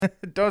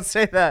Don't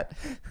say that.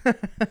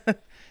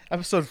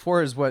 Episode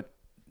 4 is what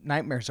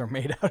nightmares are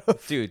made out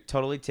of. Dude,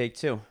 totally take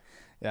 2.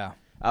 Yeah.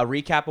 A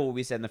recap of what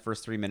we said in the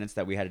first 3 minutes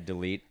that we had to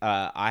delete.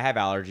 I have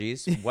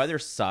allergies. Weather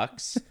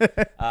sucks.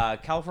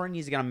 California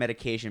needs to get on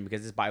medication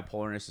because this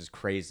bipolarness is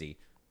crazy.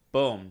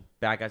 Boom.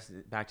 Back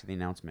to the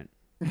announcement.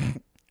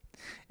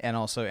 And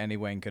also, Andy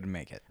Wang couldn't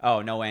make it.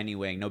 Oh, no Andy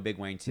Wang. No Big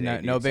Wang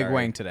today. No Big Sorry.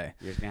 Wang today.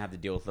 You're just going to have to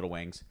deal with little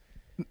Wangs.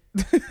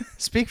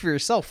 Speak for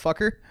yourself,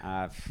 fucker.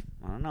 I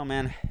don't know,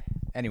 man.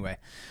 Anyway,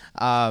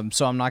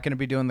 so I'm not going to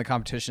be doing the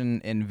competition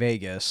in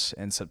Vegas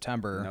in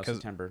September. No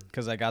September.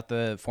 Because I got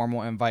the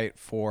formal invite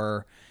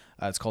for,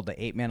 it's called the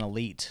 8-Man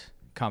Elite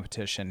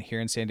competition here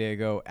in San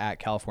Diego at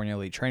California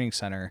Elite Training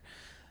Center.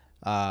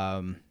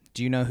 Do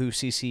you know who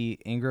CC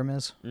Ingram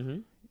is? Mm-hmm.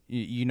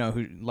 You know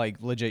who,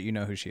 like, legit, you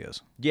know who she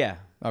is? Yeah.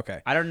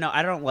 Okay. I don't know.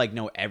 I don't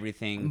know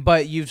everything.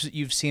 But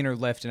you've seen her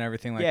lift and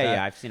everything like that.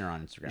 Yeah, I've seen her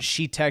on Instagram.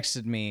 She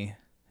texted me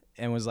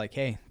and was like,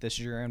 "Hey, this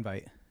is your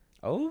invite."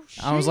 Oh,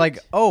 shit. I was like,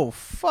 "Oh,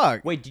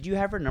 fuck." Wait, did you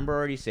have her number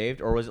already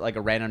saved, or was it like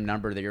a random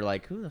number that you're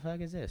like, who the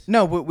fuck is this?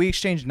 No, we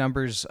exchanged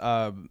numbers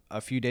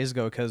a few days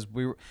ago because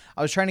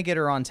I was trying to get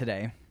her on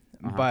today,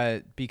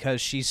 but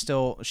because she's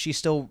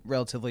still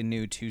relatively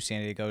new to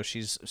San Diego,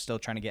 she's still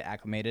trying to get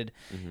acclimated,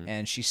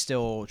 and she's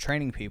still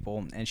training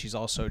people, and she's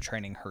also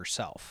training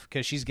herself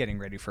because she's getting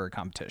ready for a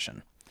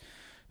competition.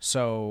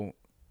 So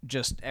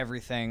just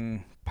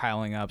everything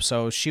piling up.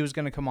 So she was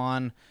going to come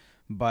on,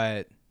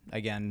 but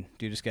again,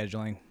 due to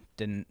scheduling,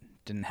 didn't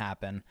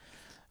happen.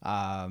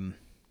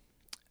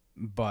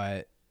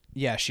 But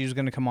yeah, she was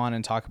going to come on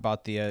and talk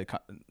about the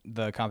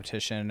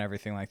competition and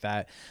everything like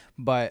that.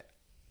 But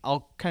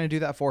I'll kind of do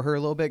that for her a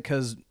little bit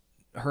because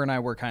her and I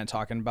were kind of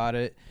talking about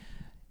it.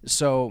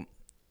 So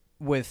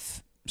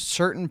with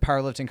certain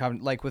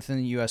powerlifting, like within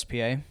the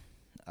USPA,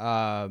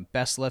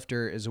 best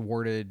lifter is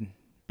awarded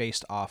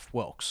based off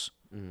Wilks.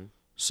 Mm-hmm.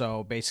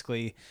 So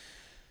basically,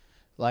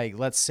 like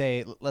let's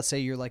say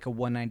you're like a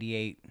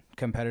 198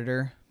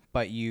 competitor,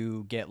 but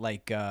you get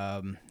like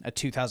a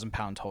 2,000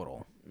 pound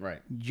total.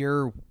 Right.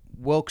 Your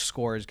Wilks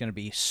score is going to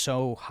be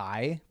so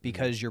high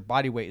because your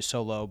body weight is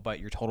so low, but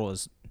your total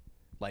is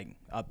like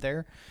up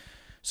there.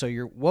 So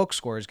your Wilks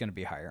score is going to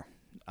be higher,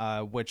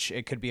 which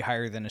it could be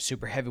higher than a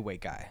super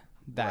heavyweight guy.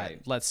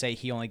 That let's say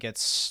he only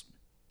gets,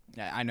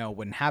 I know it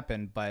wouldn't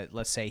happen, but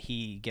let's say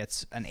he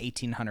gets an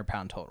 1,800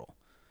 pound total.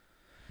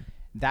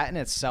 That in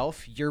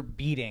itself, you're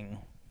beating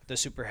the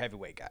super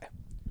heavyweight guy.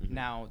 Mm-hmm.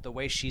 Now, the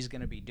way she's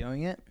going to be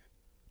doing it,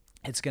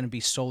 it's going to be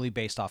solely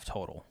based off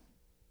total.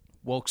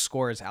 Wilks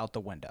score is out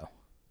the window.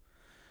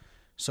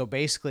 So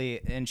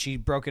basically, and she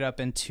broke it up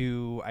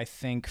into, I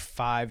think,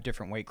 5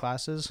 different weight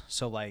classes.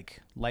 So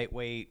like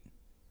lightweight,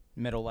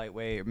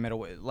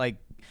 middleweight, like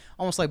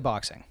almost like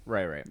boxing.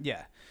 Right.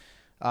 Yeah.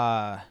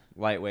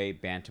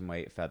 Lightweight,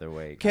 bantamweight,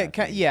 featherweight.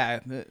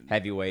 Yeah.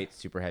 Heavyweight,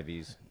 super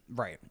heavies.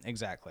 Right,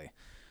 exactly.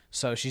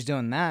 So she's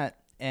doing that,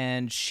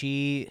 and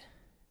she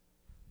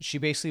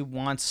basically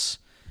wants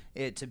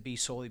it to be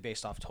solely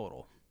based off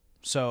total.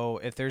 So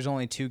if there's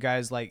only 2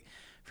 guys, like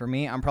for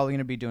me, I'm probably going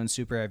to be doing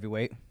super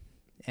heavyweight.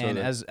 And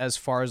as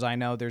far as I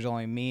know, there's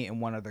only me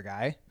and one other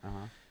guy.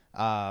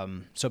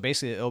 So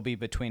basically, it'll be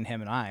between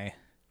him and I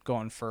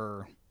going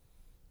for,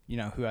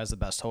 who has the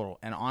best total.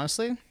 And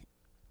honestly,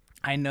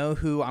 I know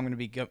who I'm going to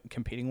be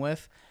competing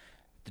with.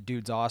 The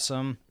dude's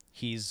awesome.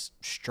 He's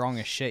strong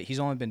as shit. He's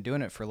only been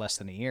doing it for less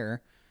than a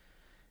year.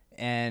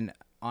 And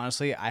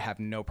honestly, I have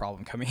no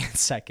problem coming in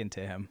second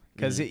to him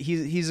because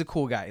he's a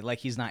cool guy. Like,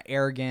 he's not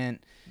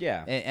arrogant.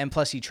 Yeah. And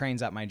plus, he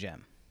trains at my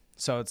gym.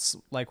 So it's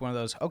like one of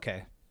those,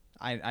 okay,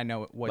 I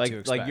know what to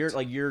expect.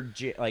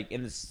 Like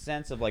in the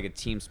sense of like a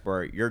team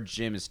sport, your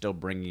gym is still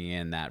bringing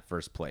in that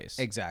first place.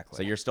 Exactly.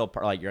 So you're still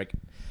part, like, you're like,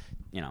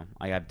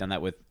 I've done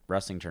that with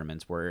wrestling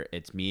tournaments where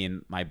it's me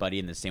and my buddy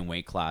in the same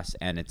weight class.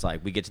 And it's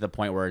like, we get to the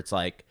point where it's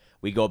like,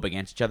 we go up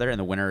against each other and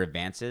the winner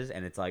advances.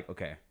 And it's like,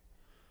 okay,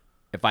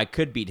 if I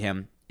could beat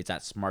him, it's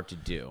that smart to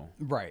do.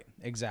 Right.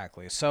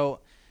 Exactly. So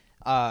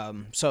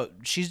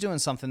she's doing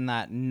something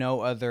that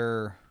no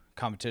other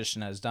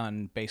competition has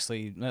done,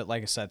 basically,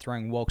 like I said,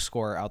 throwing Wilks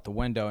score out the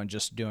window and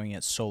just doing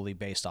it solely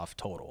based off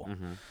total.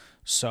 Mm-hmm.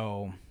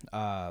 So,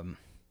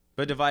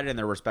 but divided in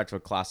their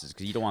respective classes,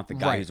 because you don't want the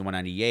guy who's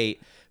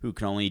 198 who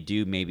can only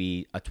do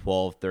maybe a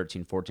 12,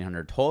 13,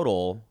 1400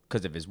 total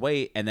because of his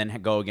weight, and then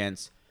go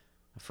against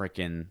a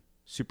freaking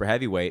super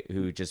heavyweight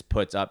who just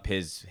puts up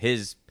his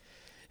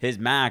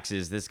max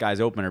is this guy's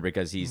opener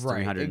because he's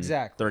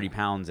 330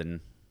 pounds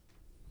and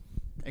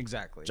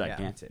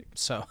gigantic.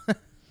 Yeah.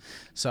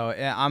 So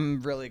yeah,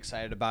 I'm really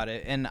excited about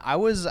it, and I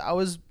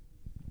was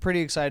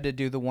pretty excited to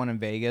do the one in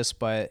Vegas,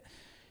 but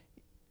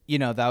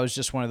that was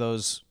just one of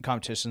those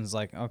competitions.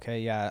 Like, okay,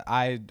 yeah,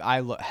 I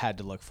had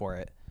to look for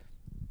it.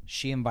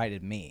 She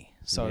invited me,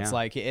 so it's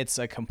like it's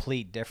a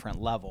complete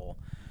different level.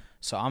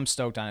 So I'm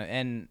stoked on it,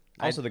 and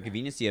also the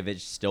convenience of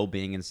it still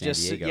being in San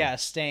Diego. Yeah,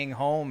 staying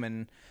home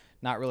and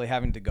not really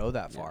having to go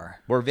that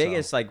far. Where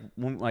Vegas, I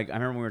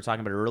remember when we were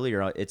talking about it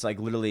earlier, it's like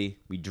literally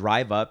we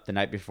drive up the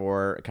night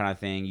before kind of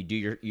thing. You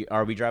do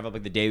or we drive up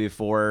like the day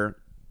before,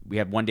 we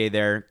have one day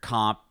there,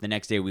 comp, the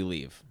next day we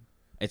leave.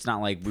 It's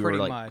not like we Pretty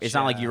were like much, it's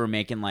not like yeah. you were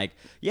making like,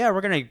 yeah,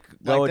 we're gonna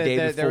go Like a day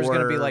before. there was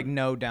gonna be like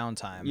no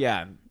downtime.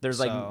 Yeah, there's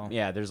like So-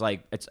 there's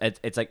like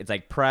it's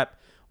like prep,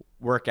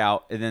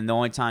 workout, and then the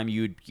only time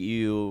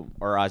you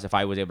or us, if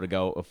I was able to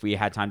go, if we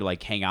had time to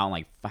like hang out and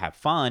like have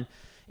fun,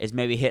 is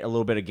maybe hit a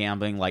little bit of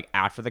gambling like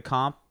after the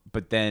comp.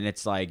 But then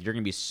it's like you're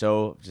gonna be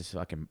so just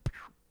fucking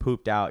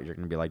pooped out. You're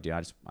gonna be like, dude,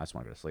 I just want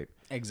to go to sleep.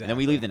 Exactly. And then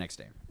we leave the next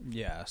day.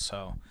 Yeah.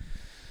 So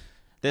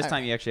This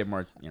time you actually have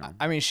more, you know.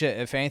 I mean, shit.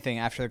 If anything,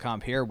 after the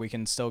comp here, we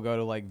can still go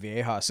to like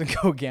Viejas and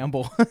go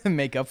gamble and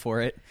make up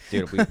for it.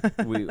 Dude,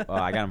 we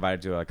I got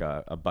invited to like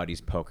a buddy's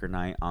poker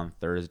night on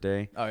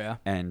Thursday. Oh yeah.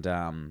 And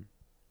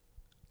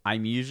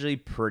I'm usually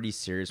pretty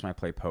serious when I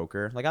play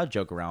poker. Like I'll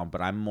joke around,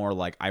 but I'm more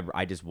like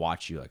I just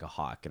watch you like a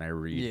hawk and I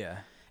read. Yeah.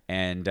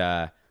 And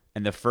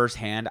the first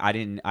hand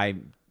I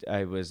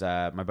was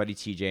my buddy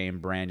TJ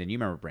and Brandon. You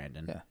remember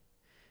Brandon? Yeah.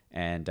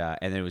 And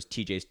it was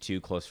TJ's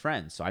two close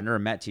friends. So I never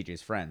met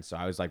TJ's friends. So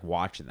I was like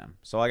watching them.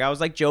 So like I was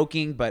like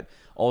joking, but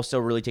also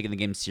really taking the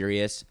game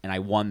serious. And I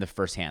won the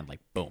first hand.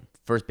 Like boom,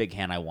 first big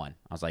hand I won.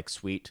 I was like,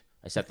 sweet.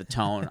 I set the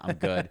tone. I'm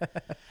good.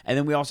 And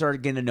then we all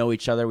started getting to know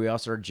each other. We all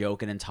started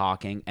joking and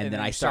talking. And then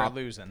I started stopped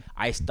losing.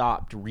 I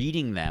stopped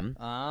reading them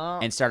Oh.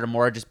 and started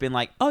more just being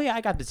like, oh yeah,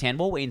 I got this hand.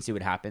 We'll wait and see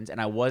what happens. And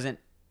I wasn't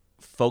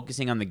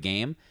focusing on the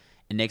game.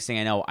 And next thing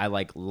I know, I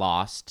like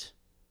lost.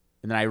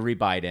 And then I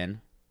rebuyed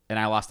in. And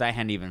I lost that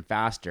hand even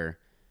faster.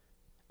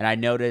 And I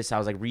noticed, I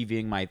was like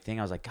reviewing my thing.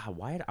 I was like, God,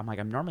 why? I'm like,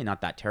 I'm normally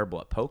not that terrible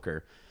at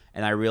poker.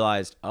 And I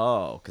realized,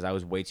 oh, because I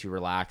was way too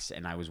relaxed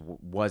and I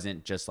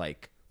wasn't just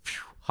like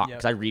hot.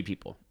 Because I read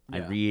people. I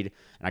Yeah. read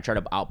and I try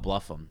to out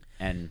bluff them.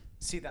 And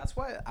See, that's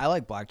why I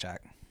like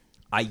blackjack.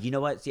 you know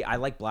what? See, I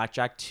like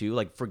blackjack too.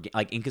 Like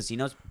like in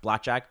casinos,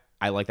 blackjack,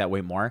 I like that way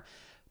more.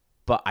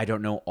 But I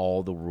don't know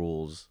all the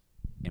rules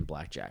in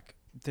blackjack.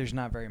 There's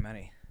not very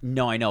many.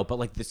 No, I know, but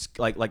like this,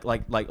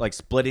 like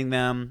splitting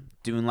them,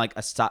 doing like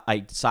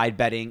side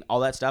betting, all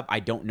that stuff. I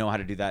don't know how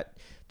to do that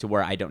to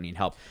where I don't need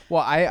help.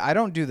 Well, I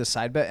don't do the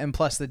side bet, and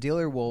plus the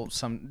dealer will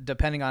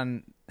depending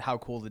on how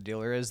cool the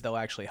dealer is, they'll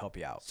actually help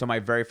you out. So my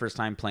very first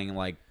time playing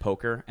like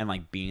poker and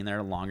like being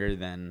there longer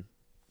than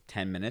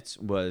 10 minutes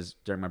was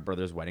during my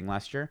brother's wedding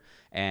last year.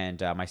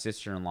 And my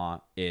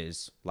sister-in-law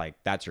is like,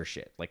 that's her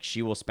shit. Like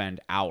she will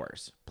spend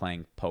hours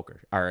playing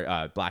poker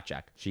or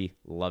blackjack. She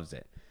loves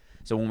it.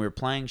 So when we were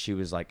playing, she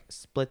was like,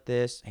 split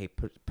this. Hey,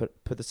 put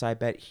the side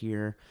bet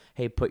here.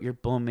 Hey, put your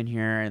boom in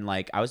here. And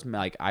like, I was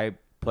like, I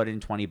put in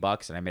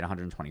 $20 and I made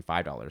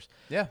 $125.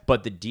 Yeah.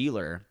 But the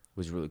dealer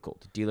was really cool.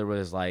 The dealer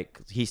was like,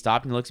 he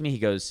stopped and he looks at me. He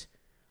goes,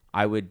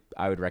 I would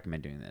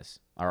recommend doing this.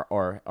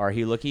 Or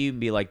he look at you and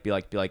be like,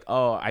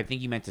 oh, I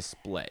think you meant to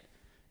split.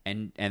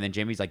 And then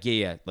Jamie's like,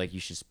 yeah, like you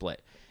should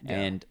split. Yeah.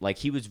 And like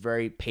he was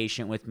very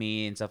patient with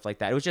me and stuff like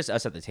that. It was just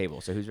us at the table,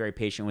 so he was very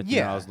patient with me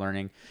when I was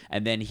learning.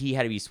 And then he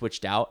had to be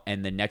switched out,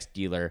 and the next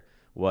dealer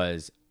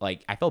was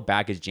like, I felt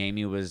bad because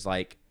Jamie was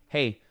like,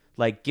 hey,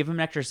 like give him an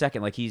extra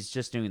second, like he's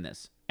just doing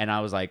this. And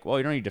I was like, well,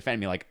 you don't need to defend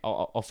me, like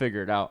I'll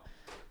figure it out.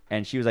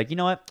 And she was like, you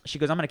know what? She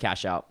goes, I'm gonna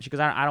cash out. She goes,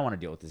 I don't want to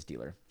deal with this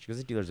dealer. She goes,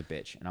 this dealer's a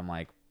bitch. And I'm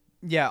like,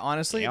 yeah,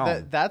 honestly,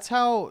 Damn. that's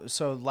how.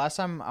 So last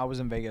time I was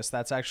in Vegas,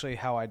 that's actually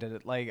how I did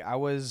it. Like I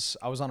was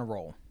on a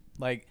roll.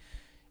 Like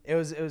it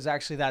was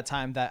actually that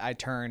time that I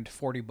turned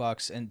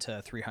 $40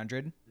 into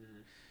 300,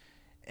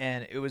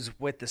 and it was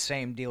with the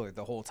same dealer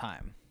the whole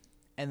time.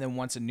 And then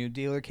once a new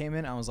dealer came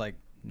in, I was like,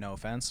 no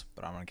offense,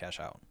 but I'm gonna cash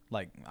out.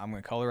 Like I'm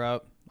gonna color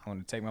up. I'm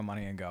gonna take my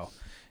money and go,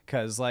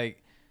 because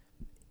like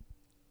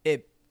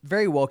it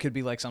very well could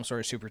be like some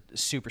sort of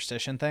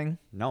superstition thing.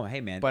 no,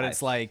 hey man. But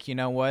it's like, you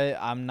know what?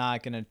 I'm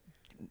not gonna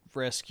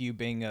risk you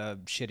being a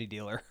shitty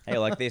dealer. Hey,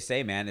 like they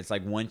say, man, it's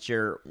like once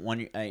you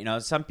know,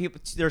 some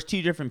people, there's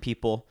two different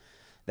people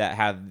that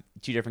have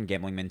two different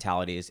gambling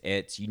mentalities.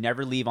 It's you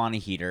never leave on a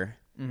heater.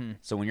 Mm-hmm.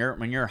 So when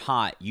you're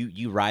hot,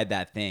 you ride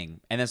that thing.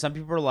 And then some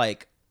people are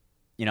like,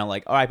 you know,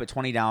 like, all right, put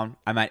 20 down.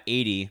 I'm at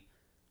 80.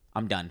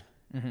 I'm done.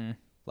 Mm-hmm.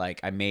 Like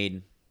I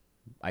made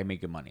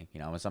good money, you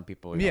know. And some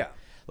people, you know,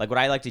 like what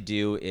I like to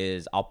do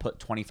is I'll put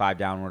 25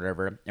 down or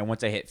whatever, and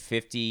once I hit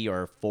 50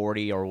 or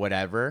 40 or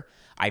whatever,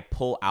 I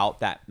pull out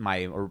that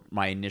my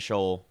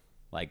initial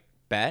like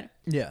bet.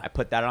 Yeah. I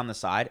put that on the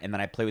side, and then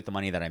I play with the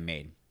money that I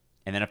made.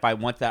 And then if I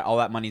want all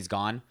that money's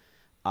gone,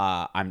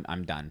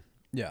 I'm done.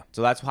 Yeah.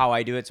 So that's how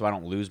I do it, so I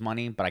don't lose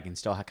money, but I can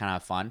still kind of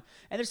have fun.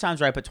 And there's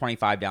times where I put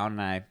 25 down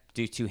and I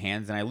do two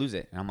hands and I lose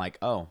it, and I'm like,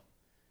 oh,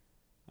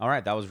 all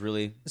right, that was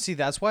really. See,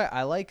 that's why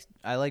I like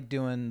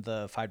doing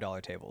the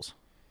 $5 tables,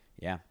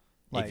 Yeah.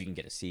 Like- if you can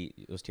get a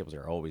seat, those tables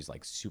are always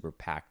like super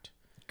packed.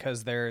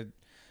 because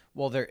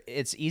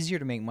it's easier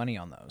to make money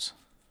on those.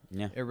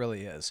 Yeah. It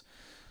really is.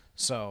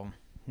 So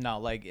no,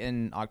 like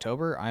in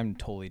October, I'm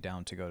totally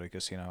down to go to a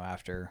casino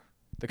after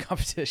the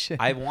competition.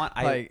 I want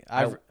Like,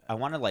 I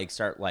want to like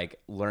start like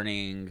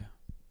learning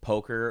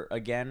poker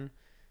again.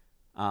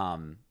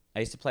 I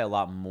used to play a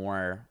lot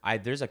more.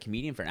 There's a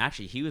comedian friend.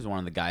 Actually, he was one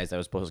of the guys that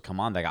was supposed to come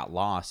on that got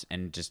lost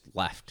and just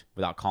left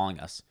without calling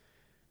us.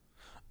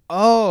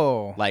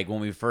 Oh. Like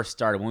when we first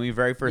started, when we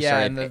very first Yeah,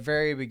 started. in the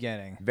very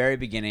beginning. Very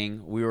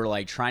beginning, we were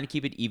like trying to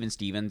keep it even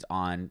Stevens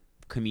on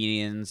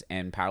comedians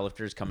and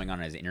powerlifters coming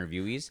on as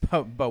interviewees.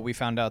 But we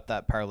found out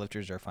that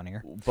powerlifters are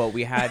funnier. But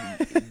we had,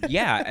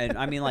 yeah, and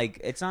I mean, like,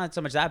 it's not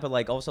so much that, but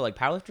like also like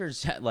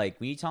powerlifters, like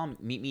when you tell them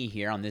meet me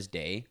here on this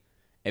day,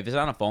 if it's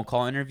on a phone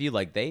call interview,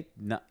 like 8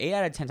 out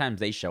of 10 times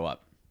they show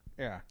up.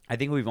 Yeah. I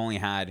think we've only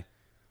had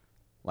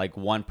like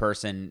one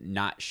person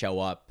not show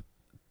up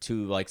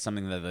to like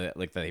something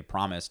that they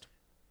promised.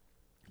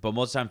 But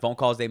most of the time, phone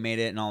calls, they made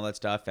it and all that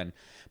stuff.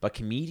 But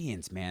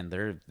comedians, man,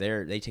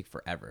 they take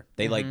forever.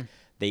 They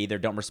they either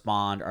don't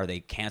respond or they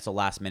cancel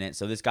last minute.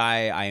 So this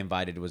guy I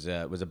invited was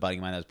a buddy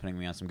of mine that was putting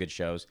me on some good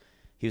shows.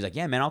 He was like,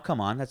 "Yeah, man, I'll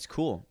come on. That's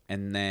cool."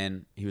 And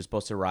then he was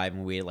supposed to arrive,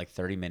 and we waited like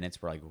 30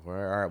 minutes. We're like, "All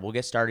right, we'll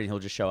get started." And he'll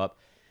just show up.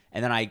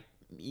 And then I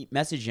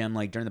messaged him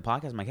like during the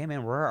podcast. I'm like, "Hey,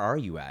 man, where are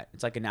you at?"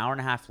 It's like an hour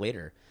and a half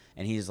later,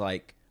 and he's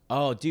like,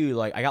 "Oh, dude,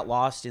 like I got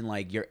lost in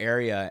like your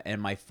area,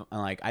 and I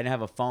didn't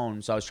have a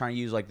phone, so I was trying to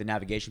use like the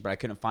navigation, but I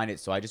couldn't find it,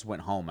 so I just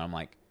went home." And I'm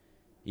like,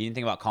 "You didn't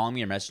think about calling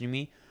me or messaging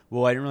me?"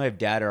 "Well, I didn't really have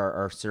data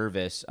or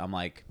service." I'm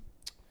like,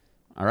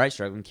 "All right,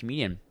 struggling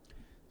comedian."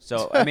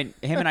 So I mean,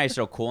 him and I are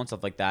so cool and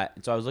stuff like that.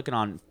 And so I was looking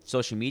on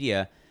social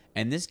media,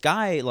 and this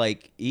guy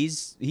like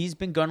he's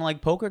been going to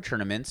like poker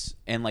tournaments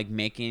and like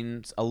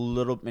making a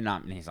little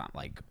he's not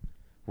like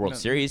World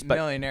Series, but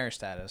millionaire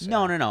status.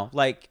 No.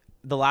 Like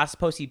the last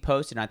post he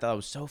posted, and I thought it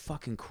was so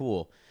fucking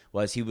cool,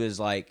 was he was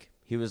like,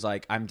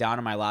 "I'm down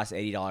to my last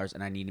 $80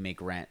 and I need to make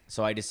rent."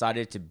 So I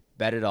decided to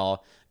bet it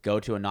all,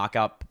 go to a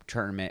knockout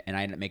tournament, and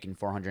I ended up making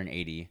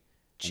 480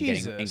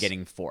 and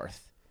getting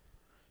fourth.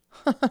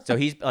 So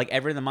he's like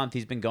every other month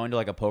he's been going to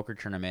like a poker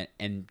tournament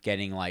and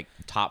getting like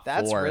top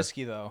That's 4. That's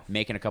risky though.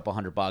 Making a couple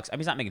 $100. I mean,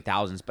 he's not making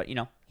thousands, but you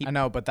know, I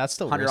know, but that's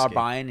still $100 risky.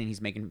 buy-in and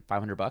he's making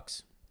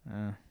 $500.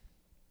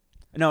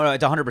 No,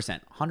 it's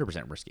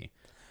 100% risky.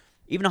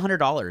 Even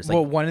 $100.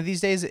 Well, one of these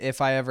days,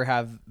 if I ever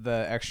have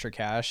the extra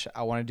cash,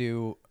 I want to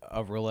do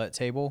a roulette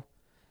table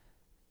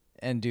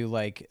and do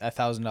like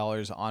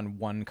 $1,000 on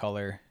one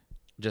color.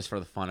 Just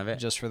for the fun of it.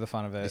 Just for the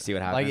fun of it. To see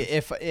what happens.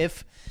 Like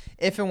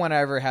if and when I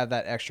ever have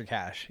that extra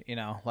cash, you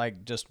know,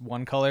 like just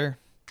one color,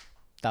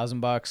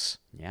 $1,000.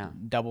 Yeah.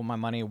 Double my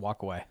money,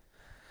 walk away.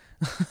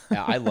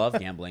 Yeah, I love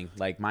gambling.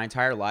 Like my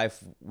entire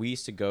life, we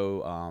used to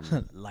go.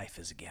 Life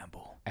is a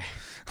gamble.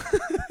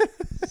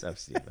 So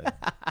stupid.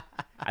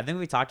 I think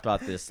we talked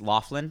about this.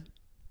 Laughlin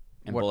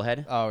in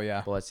Bullhead. Oh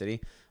yeah, Bullhead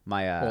City.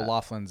 My well,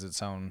 Laughlin's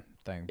its own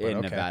thing, but in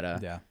okay. Nevada.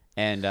 Yeah.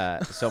 And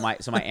so my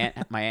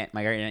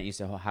great aunt used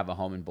to have a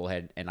home in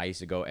Bullhead, and I used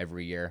to go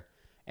every year.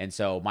 And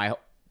so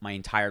my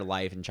entire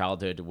life and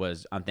childhood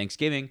was on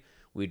Thanksgiving.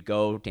 We'd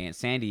go to Aunt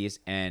Sandy's,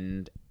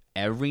 and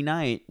every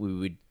night we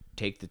would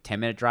take the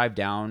 10-minute drive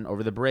down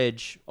over the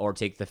bridge or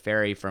take the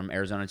ferry from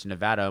Arizona to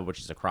Nevada, which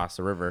is across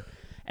the river,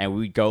 and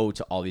we'd go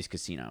to all these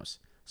casinos.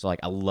 So like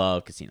I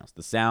love casinos,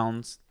 the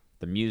sounds,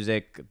 the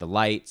music, the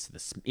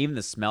lights, even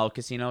the smell of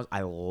casinos.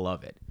 I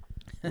love it.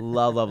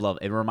 Love.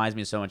 It reminds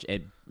me so much.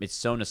 It's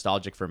so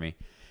nostalgic for me.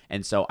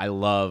 And so I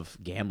love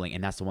gambling.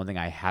 And that's the one thing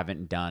I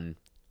haven't done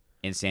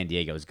in San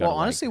Diego is go Well,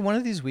 to honestly, one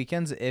of these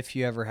weekends, if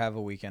you ever have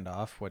a weekend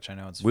off, which I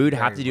know it's we would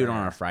very have to do it rare,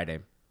 on a Friday.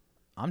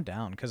 I'm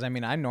down. Because, I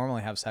mean, I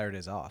normally have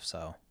Saturdays off,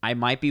 so. I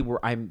might be,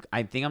 I think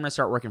I'm going to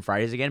start working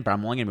Fridays again, but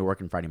I'm only going to be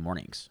working Friday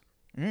mornings.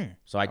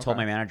 So I told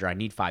my manager I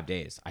need 5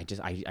 days. I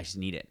just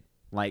need it.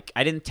 Like,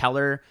 I didn't tell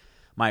her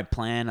my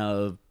plan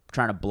of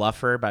trying to bluff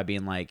her by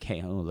being like,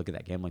 hey, oh, look at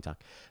that gambling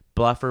talk.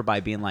 Bluff her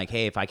by being like,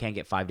 hey, if I can't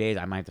get 5 days,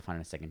 I might have to find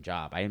a second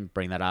job. I didn't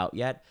bring that out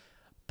yet,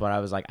 but I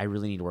was like, I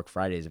really need to work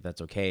Fridays if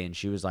that's okay. And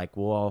she was like,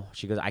 well,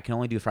 she goes, I can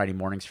only do Friday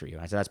mornings for you.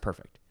 I said, that's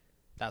perfect.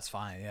 That's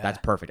fine, yeah. That's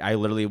perfect. I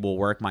literally will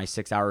work my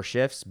 6-hour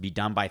shifts, be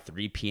done by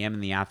 3 p.m.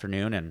 in the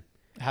afternoon, and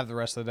have the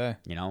rest of the day.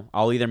 You know,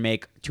 I'll either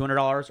make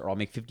 $200 or I'll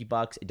make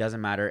 $50. It doesn't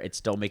matter. It's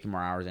still making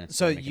more hours. And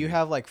so you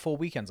have like full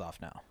weekends off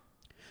now?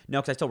 No,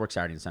 because I still work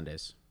Saturday and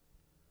Sundays.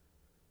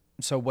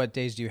 So what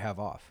days do you have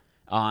off?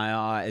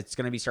 It's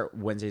going to be start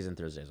Wednesdays and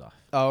Thursdays off.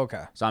 Oh,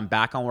 okay. So I'm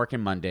back on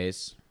working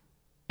Mondays,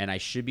 and I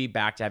should be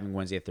back to having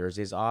Wednesday and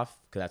Thursdays off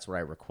because that's what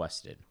I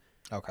requested.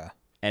 Okay.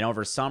 And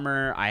over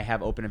summer, I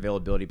have open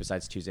availability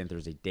besides Tuesday and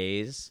Thursday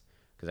days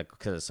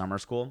because of summer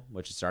school,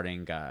 which is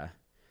starting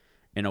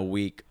in a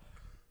week.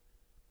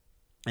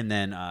 And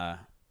then,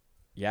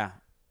 yeah,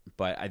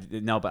 but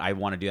I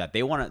want to do that.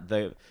 They want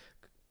the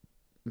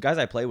guys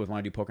I play with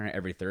want to do poker night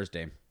every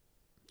Thursday.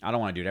 I don't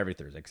want to do it every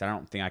Thursday because I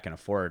don't think I can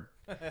afford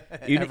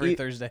every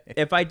Thursday.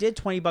 If I did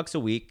 $20 a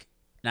week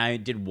and I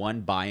did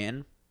one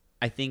buy-in,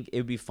 I think it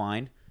would be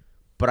fine.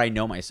 But I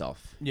know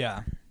myself.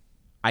 Yeah.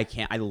 I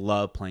can't. I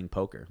love playing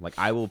poker. Like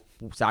I will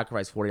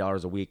sacrifice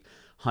 $40 a week,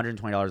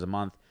 $120 a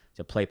month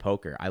to play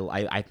poker.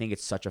 I think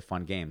it's such a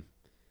fun game.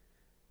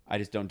 I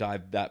just don't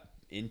dive that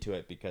into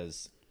it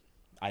because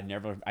I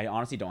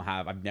honestly don't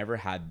have. I've never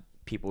had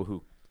people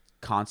who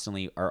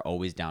constantly are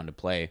always down to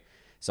play.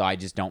 So I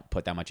just don't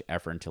put that much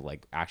effort into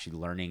like actually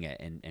learning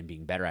it and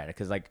being better at it.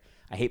 Because like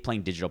I hate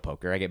playing digital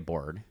poker. I get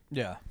bored.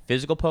 Yeah.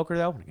 Physical poker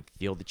though, when I can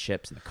feel the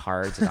chips and the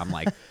cards, and I'm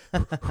like,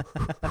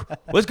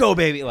 let's go,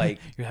 baby. Like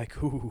You're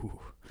like, ooh.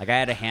 Like I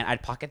had a hand,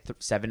 I'd pocket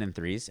 7 and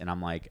 3s, and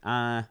I'm like,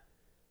 I'm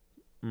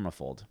gonna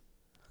fold.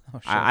 Oh,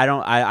 shit.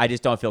 I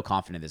just don't feel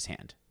confident in this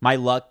hand. My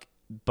luck,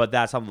 but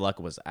that's how the luck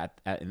was at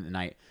in the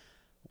night.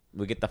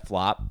 We get the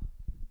flop,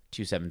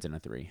 2 7s and a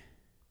 3,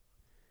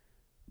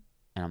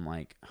 and I'm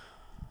like,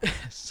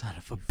 son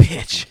of a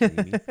bitch.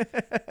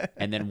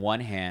 And then one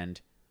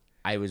hand,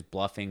 I was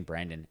bluffing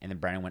Brandon, and then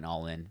Brandon went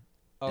all in.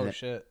 Oh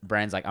shit.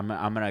 Brandon's like,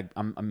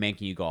 I'm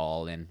making you go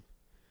all in.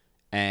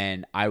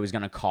 And I was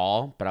gonna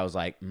call, but I was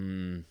like,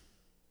 I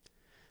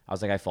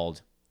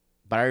fold.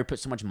 But I already put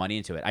so much money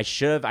into it. I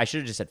should have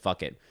just said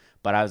fuck it.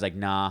 But I was like,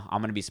 nah,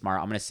 I'm gonna be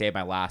smart. I'm gonna save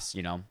my last,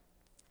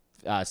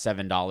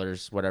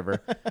 $7,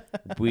 whatever.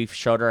 We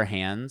showed our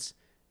hands.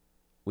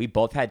 We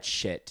both had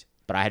shit,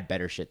 but I had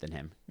better shit than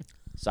him.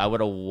 So I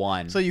would have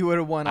won. So you would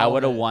have won. I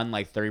would have won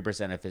like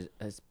 30% of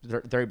his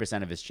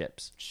 30% of his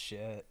chips.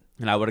 Shit.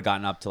 And I would have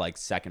gotten up to like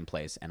second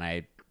place, and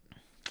I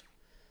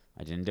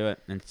didn't do it.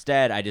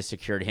 Instead, I just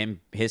secured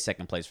his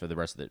second place for the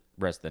rest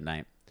of the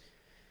night.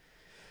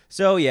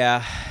 So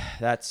yeah,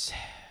 that's.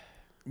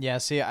 Yeah,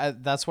 see,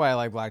 that's why I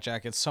like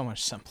blackjack. It's so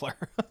much simpler.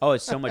 Oh,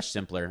 it's so much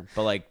simpler.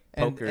 But like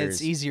poker, and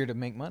it's easier to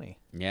make money.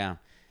 Yeah,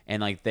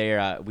 and like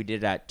we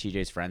did it at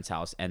TJ's friend's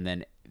house, and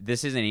then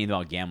this isn't even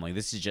about gambling.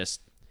 This is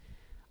just.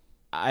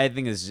 I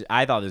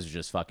thought this was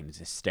just fucking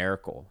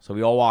hysterical. So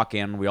we all walk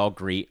in, we all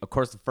greet. Of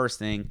course, the first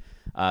thing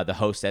the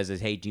host says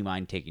is, "Hey, do you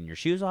mind taking your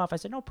shoes off?" I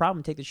said, "No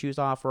problem. Take the shoes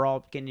off. We're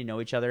all getting to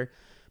know each other."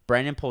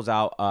 Brandon pulls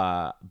out.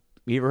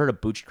 You ever heard of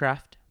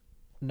Boochcraft?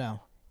 No.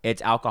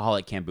 It's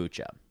alcoholic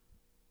kombucha.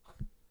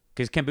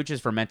 Because kombucha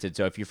is fermented,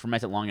 so if you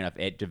ferment it long enough,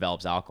 it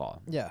develops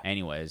alcohol. Yeah.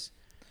 Anyways,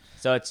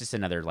 so it's just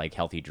another like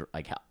healthy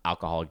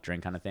alcoholic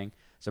drink kind of thing.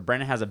 So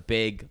Brandon has a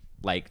big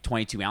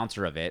 22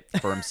 ouncer of it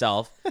for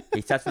himself.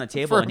 He sets on the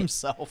table for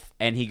himself,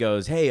 and he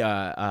goes, "Hey,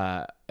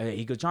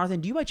 he goes,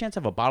 Jonathan, do you by chance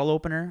have a bottle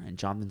opener?" And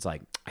Jonathan's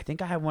like, "I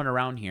think I have one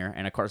around here."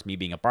 And of course, me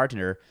being a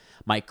bartender,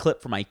 my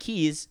clip for my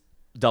keys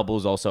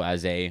doubles also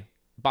as a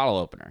bottle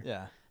opener.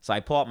 Yeah. So I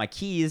pull out my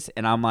keys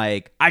and I'm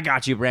like, "I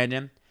got you,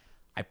 Brandon."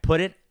 I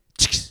put it,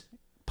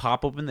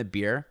 pop open the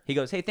beer. He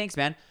goes, "Hey, thanks,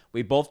 man."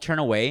 We both turn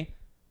away.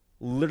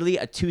 Literally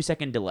a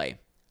 2-second delay.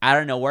 Out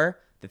of nowhere,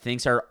 the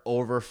things are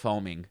over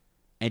foaming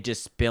and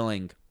just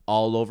spilling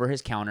all over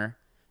his counter,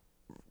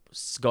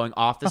 going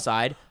off the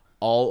side,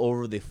 all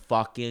over the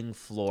fucking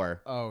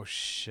floor. Oh,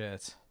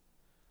 shit.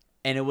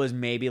 And it was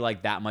maybe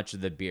like that much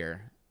of the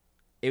beer.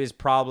 It was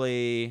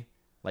probably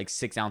like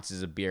 6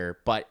 ounces of beer,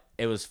 but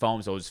it was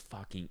foam, so it was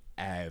fucking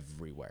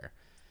everywhere.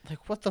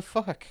 Like, what the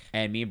fuck?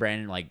 And me and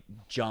Brandon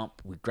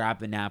jump. We grab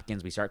the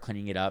napkins. We start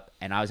cleaning it up.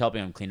 And I was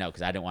helping him clean up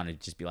because I didn't want to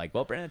just be like,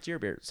 "Well, Brandon, it's your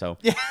beer." So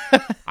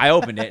I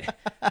opened it.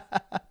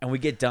 And we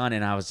get done.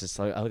 And I was just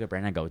like, I look at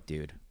Brandon and I go,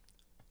 "Dude,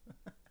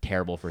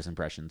 terrible first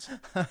impressions.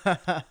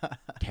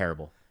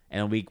 Terrible."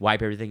 And then we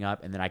wipe everything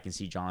up. And then I can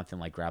see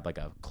Jonathan grab a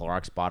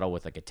Clorox bottle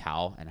with a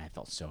towel. And I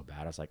felt so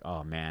bad. I was like,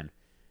 oh, man.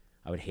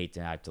 I would hate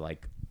to have to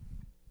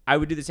I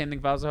would do the same thing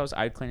if I was the host.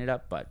 I'd clean it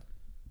up. But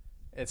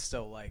it's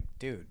still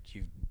dude,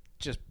 you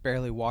just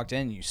barely walked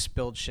in, you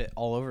spilled shit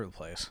all over the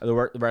place.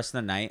 The rest of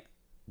the night,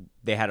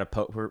 they had a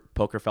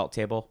poker felt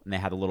table, and they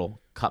had a little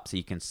cup so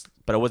you can,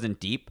 but it wasn't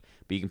deep,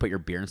 but you can put your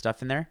beer and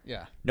stuff in there.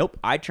 Yeah. Nope.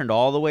 I turned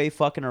all the way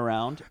fucking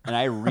around, and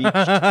I reached,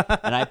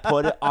 and I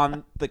put it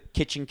on the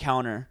kitchen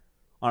counter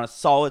on a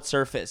solid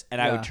surface,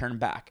 and I would turn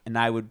back, and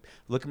I would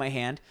look at my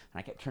hand, and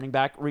I kept turning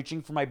back,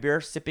 reaching for my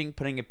beer, sipping,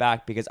 putting it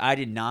back, because I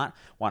did not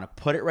want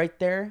to put it right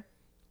there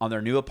on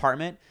their new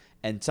apartment,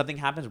 and something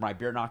happens where my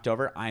beer knocked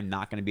over. I'm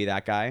not going to be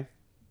that guy.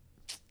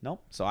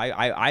 Nope. So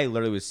I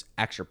literally was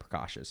extra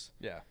precautious.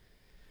 Yeah.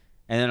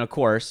 And then, of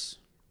course,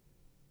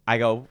 I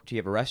go, "Do you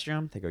have a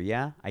restroom?" They go,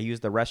 "Yeah." I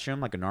use the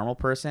restroom like a normal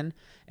person.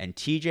 And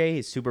TJ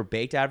is super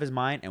baked out of his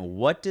mind. And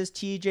what does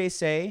TJ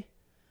say?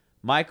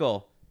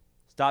 "Michael,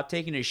 stop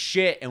taking a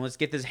shit and let's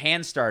get this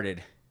hand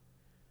started."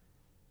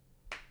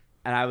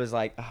 And I was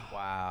like, oh,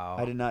 wow.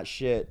 I did not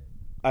shit.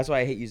 That's why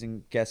I hate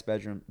using guest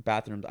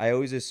bathrooms. I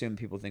always assume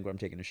people think I'm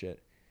taking a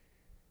shit.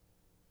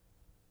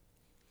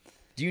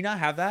 Do you not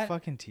have that?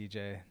 Fucking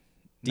TJ.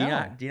 Do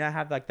you not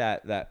have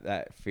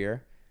that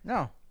fear?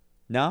 No.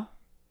 No?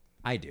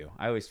 I do.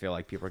 I always feel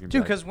like people are gonna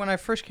Dude, because when I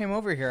first came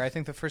over here, I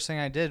think the first thing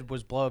I did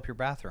was blow up your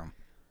bathroom.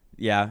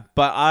 Yeah,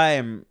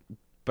 I'm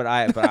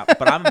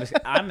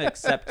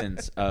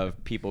acceptance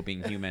of people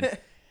being human.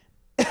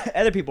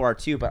 Other people are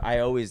too, but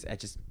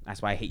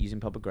that's why I hate using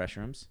public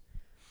restrooms.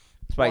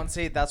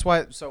 That's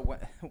why. So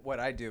what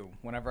I do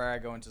whenever I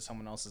go into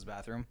someone else's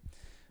bathroom,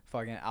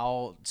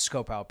 I'll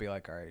scope out, be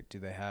like, all right, do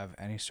they have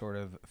any sort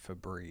of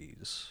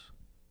Febreze?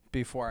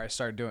 Before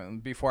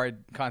I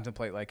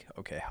contemplate,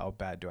 okay, how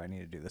bad do I need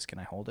to do this? Can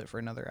I hold it for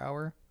another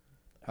hour?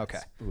 Okay.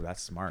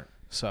 That's smart.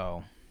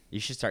 So you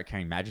should start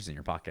carrying matches in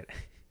your pocket.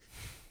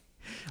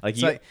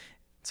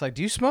 It's like,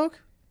 do you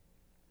smoke?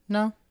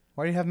 No.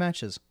 Why do you have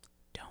matches?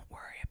 Don't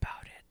worry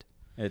about it.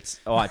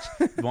 It's watch.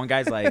 One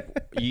guy's like,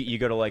 you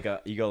go to like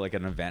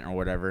an event or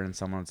whatever, and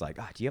someone's like,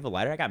 do you have a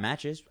lighter? I got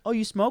matches. Oh,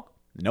 you smoke?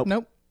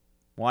 Nope.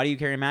 Why do you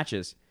carry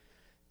matches?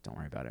 Don't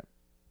worry about it.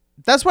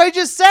 That's what I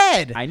just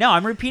said. I know.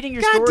 I'm repeating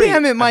your God story.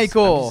 damn it,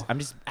 Michael. I'm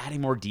just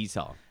adding more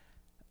detail.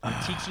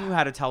 I'm teaching you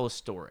how to tell a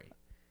story.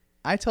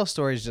 I tell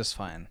stories just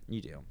fine.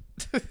 You do.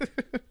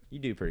 You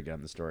do pretty good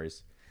on the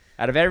stories.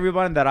 Out of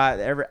everyone that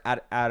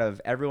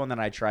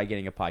I tried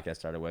getting a podcast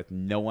started with,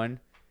 no one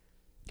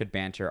could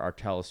banter or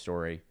tell a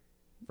story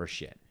for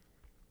shit.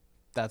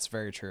 That's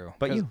very true.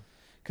 But you.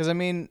 Because, I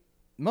mean,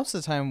 most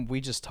of the time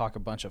we just talk a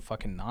bunch of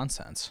fucking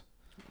nonsense.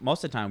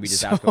 Most of the time we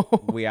just ask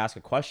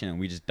a question and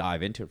we just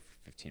dive into it for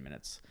 15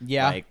 minutes.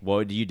 Yeah. Like, what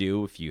would you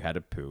do if you had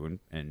a poo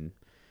in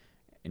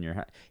your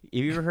house?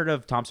 Have you ever heard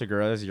of Tom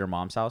Segura's Your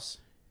Mom's House?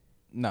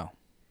 No.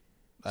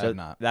 I So have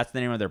not. that's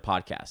the name of their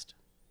podcast.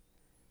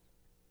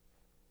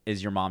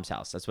 Is Your Mom's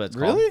House. That's what it's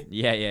called. Really?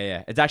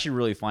 Yeah. It's actually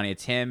really funny.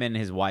 It's him and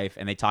his wife,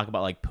 and they talk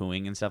about like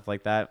pooing and stuff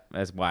like that.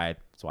 That's why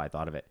I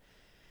thought of it.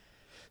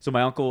 So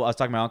I was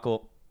talking to my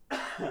uncle,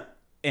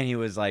 and he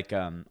was like,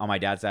 on my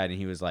dad's side, and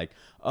he was like,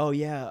 oh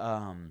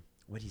yeah,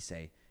 what'd he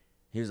say?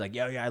 He was like,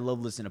 yeah, I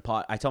love listening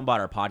to I told him about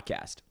our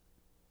podcast.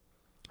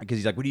 Because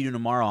he's like, what are you doing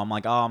tomorrow? I'm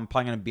like, oh, I'm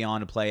probably going to be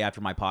on to play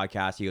after my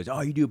podcast. He goes,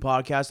 oh, you do a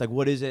podcast? Like,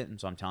 what is it?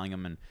 And so I'm telling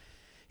him, and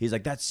he's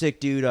like, that's sick,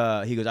 dude.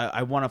 He goes,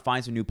 I want to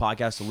find some new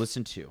podcasts to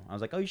listen to. I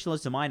was like, oh, you should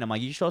listen to mine. I'm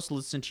like, you should also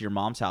listen to Your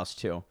Mom's House,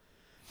 too.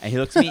 And he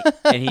looks at me,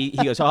 and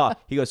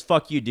he goes,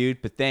 fuck you,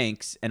 dude, but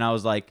thanks. And I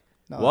was like,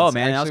 whoa,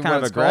 man, that was kind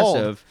of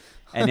aggressive.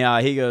 And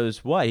he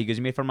goes, what? He goes,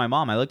 you made fun of my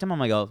mom. I looked at him, I'm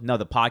like, oh, no,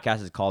 the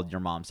podcast is called Your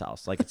Mom's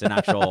House. Like, it's an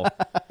actual,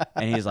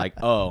 and he's like,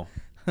 oh.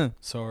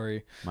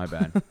 Sorry. My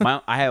bad.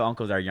 I have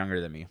uncles that are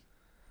younger than me.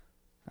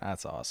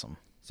 That's awesome.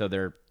 So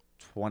they're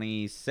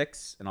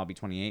 26, and I'll be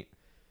 28.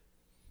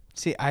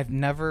 See, I've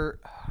never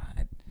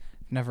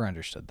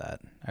understood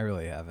that. I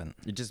really haven't.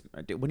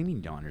 What do you mean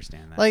you don't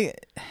understand that?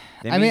 Like,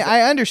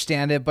 I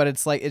understand it, but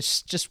it's like,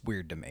 it's just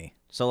weird to me.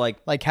 So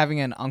like having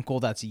an uncle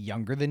that's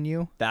younger than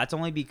you. That's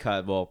only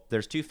because, well,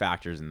 there's two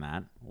factors in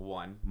that.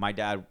 One, my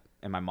dad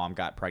and my mom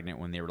got pregnant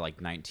when they were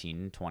like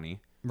 19, 20.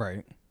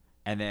 Right.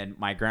 And then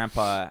my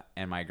grandpa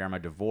and my grandma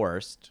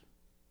divorced.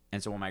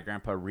 And so when my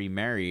grandpa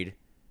remarried,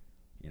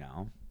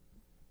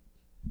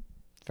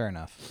 Fair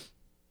enough.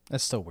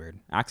 That's still weird.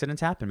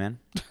 Accidents happen, man.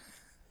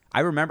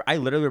 I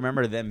literally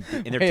remember them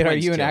in their 20s. Wait, are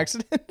you an too.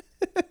 accident?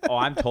 Oh,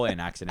 I'm totally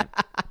an accident.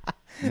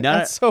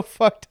 That's so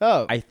fucked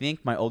up. I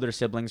think my older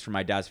siblings from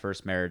my dad's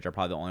first marriage are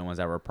probably the only ones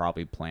that were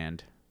probably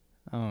planned.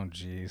 Oh,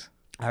 jeez.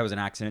 I was an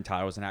accident.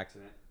 Tyler was an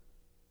accident.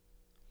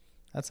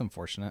 That's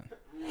unfortunate.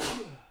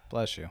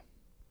 Bless you.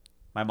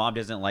 My mom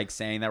doesn't like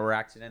saying that we're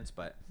accidents,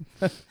 but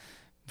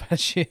but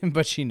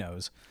she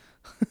knows.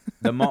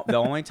 the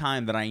only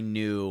time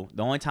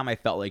I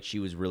felt like she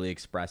was really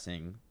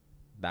expressing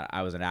that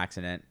I was an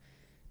accident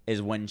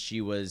is when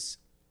she was,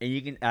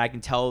 and I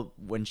can tell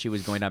when she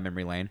was going down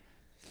memory lane.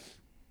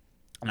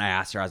 And I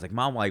asked her, I was like,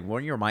 Mom, like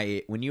when you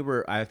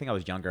were, I think I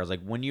was younger. I was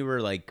like, when you were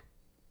like,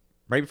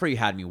 right before you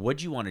had me,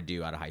 what'd you want to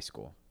do out of high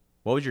school?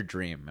 What was your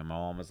dream? And my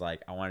mom was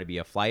like, I wanted to be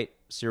a flight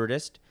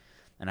stewardess,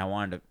 and I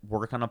wanted to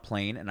work on a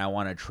plane, and I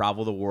wanted to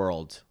travel the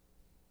world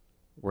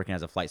working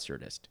as a flight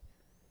stewardess.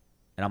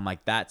 And I'm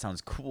like, that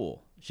sounds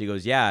cool. She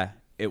goes, yeah,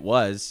 it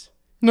was.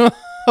 No,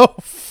 oh,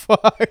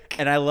 fuck.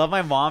 And I love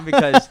my mom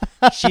because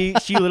she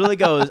literally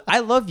goes, I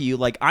love you.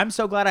 Like, I'm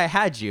so glad I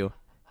had you.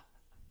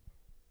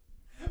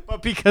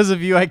 But because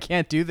of you, I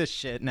can't do this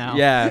shit now.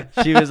 Yeah.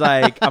 She was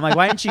like, I'm like,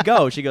 why didn't you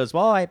go? She goes,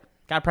 well, I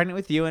got pregnant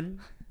with you, and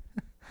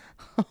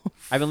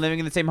I've been living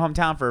in the same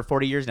hometown for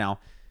 40 years now.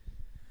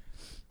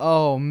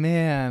 Oh,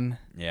 man.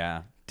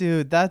 Yeah.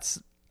 Dude,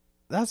 that's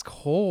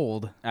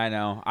cold. I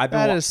know.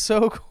 That is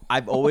so cool.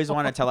 I've always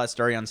wanted to tell that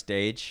story on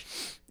stage.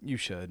 You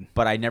should.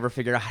 But I never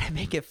figured out how to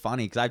make it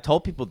funny because I've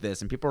told people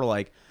this, and people are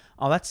like,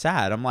 oh, that's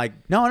sad. I'm like,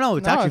 no,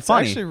 it's actually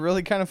funny. It's actually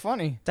really kind of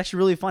funny. It's actually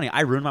really funny.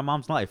 I ruined my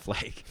mom's life.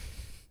 Like,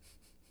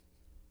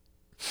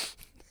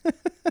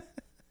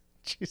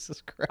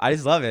 Jesus Christ. I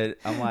just love it.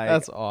 I'm like,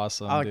 that's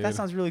awesome. I'm like, dude. that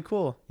sounds really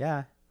cool.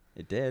 Yeah,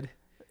 it did.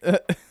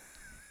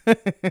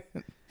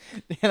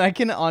 And I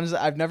can honestly,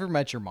 I've never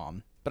met your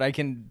mom, but I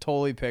can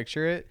totally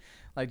picture it.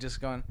 Like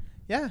just going,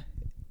 yeah,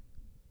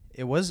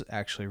 it was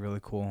actually really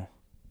cool.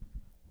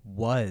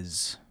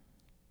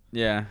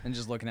 Yeah. And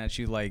just looking at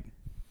you like,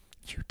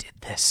 you did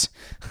this.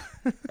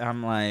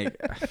 I'm like,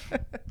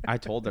 I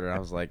told her, I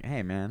was like,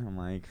 hey, man, I'm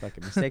like,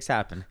 fucking mistakes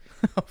happen.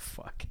 Oh,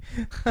 fuck.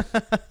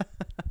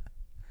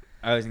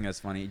 I always think that's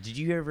funny. Did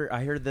you ever,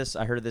 I heard this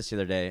the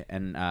other day,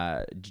 and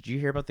did you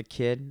hear about the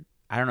kid?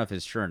 I don't know if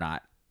it's true or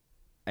not.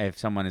 If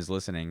someone is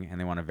listening and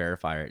they want to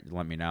verify it,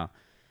 let me know.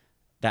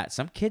 That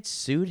some kid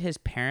sued his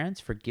parents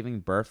for giving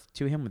birth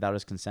to him without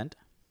his consent.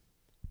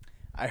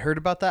 I heard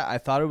about that. I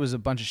thought it was a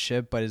bunch of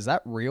shit, but is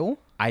that real?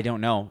 I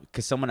don't know,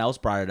 because someone else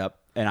brought it up,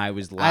 and I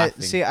was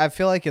laughing. I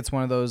feel like it's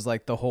one of those,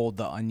 like, the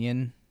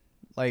Onion,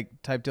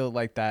 like, type deal,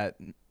 like that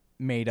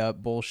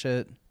made-up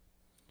bullshit.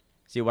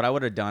 See, what I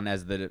would have done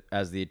as the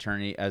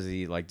attorney, as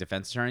the, like,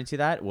 defense attorney to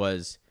that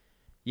was,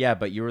 yeah,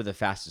 but you were the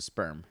fastest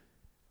sperm.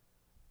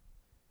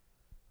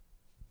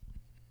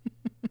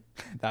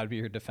 That would be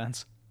your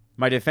defense.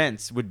 My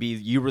defense would be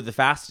you were the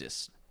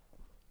fastest.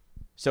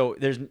 So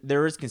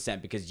there is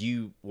consent because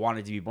you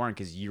wanted to be born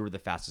because you were the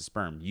fastest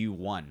sperm. You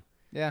won.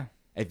 Yeah.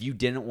 If you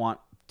didn't want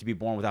to be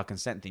born without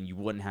consent, then you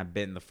wouldn't have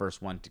been the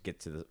first one to get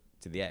to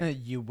the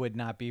egg. You would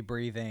not be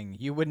breathing.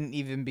 You wouldn't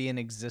even be in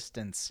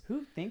existence.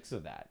 Who thinks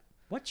of that?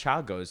 What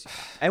child goes?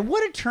 And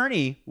what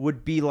attorney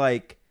would be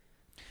like?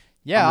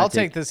 Yeah, I'll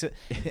take this.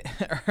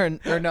 or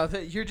no,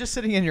 you're just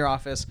sitting in your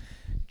office.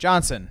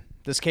 Johnson,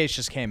 this case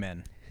just came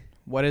in.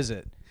 What is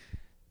it?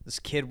 This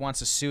kid wants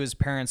to sue his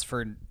parents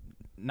for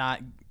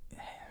not.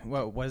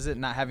 What is it?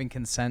 Not having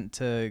consent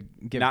to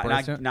give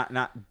birth to him?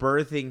 Not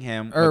birthing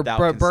him or without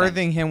consent.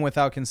 birthing him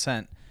without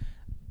consent.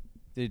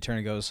 The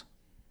attorney goes,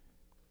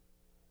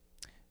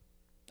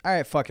 "All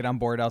right, fuck it. I'm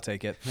bored. I'll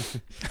take it.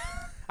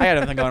 I got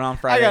nothing going on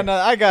Friday.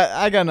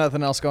 I got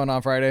nothing else going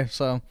on Friday.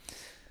 So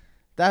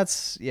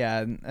that's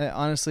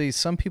honestly,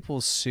 some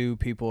people sue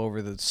people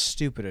over the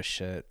stupidest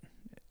shit.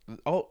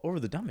 All over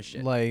the dumbest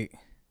shit. Like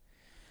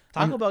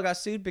Taco Bell got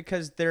sued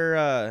because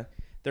their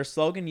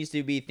slogan used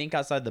to be "Think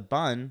outside the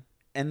bun,"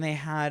 and they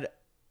had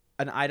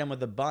an item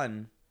with a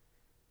bun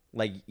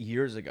like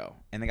years ago,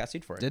 and they got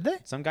sued for it. Did they?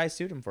 Some guy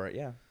sued them for it.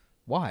 Yeah.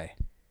 Why?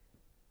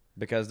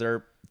 Because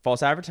their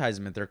false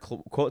advertisement, their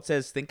quote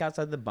says "Think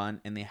outside the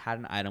bun," and they had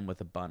an item with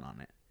a bun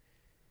on it.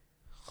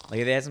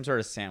 Like they had some sort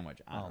of sandwich.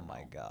 I don't know.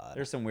 God.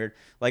 There's some weird,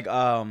 like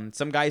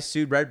some guy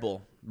sued Red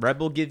Bull. Red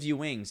Bull gives you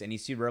wings, and he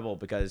sued Red Bull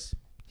because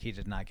he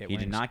did not get he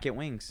wings. did not get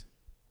wings.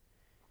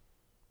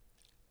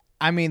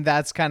 I mean,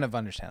 that's kind of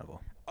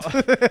understandable.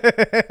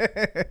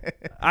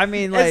 I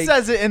mean, like it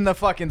says it in the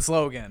fucking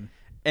slogan.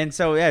 And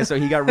so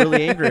he got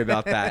really angry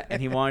about that,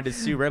 and he wanted to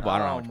sue Red Bull. I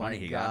don't know how much money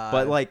he got,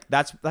 but like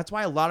that's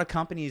why a lot of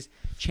companies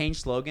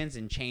change slogans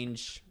and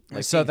change.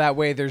 Like, so that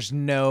way, there's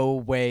no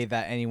way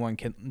that anyone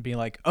can be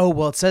like, "Oh,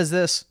 well, it says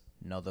this."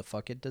 No, the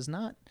fuck, it does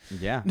not.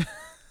 Yeah.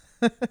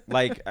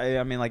 Like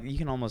I mean, like you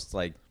can almost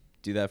like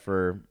do that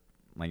for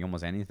like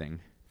almost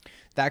anything.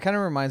 That kind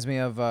of reminds me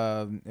of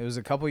it was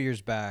a couple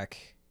years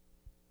back.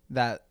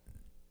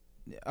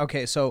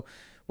 So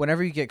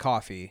whenever you get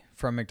coffee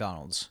from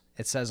McDonald's,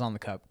 it says on the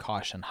cup,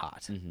 "Caution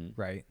hot,"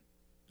 right?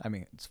 I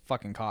mean, it's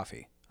fucking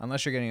coffee.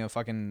 Unless you're getting a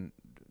fucking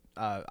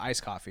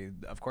iced coffee,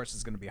 of course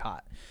it's going to be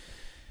hot.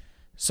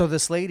 So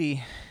this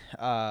lady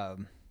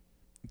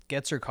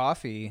gets her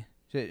coffee,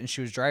 and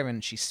she was driving,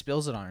 and she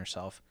spills it on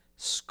herself,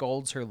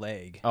 scolds her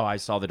leg. Oh, I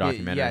saw the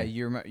documentary. Yeah,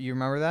 you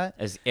remember that?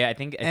 I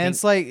think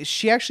It's like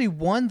she actually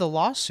won the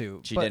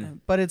lawsuit. She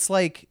did. But it's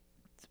like,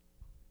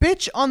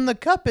 bitch, on the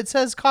cup it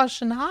says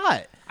 "Caution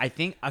hot." I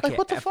think okay. Like,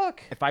 what the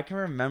fuck? If I can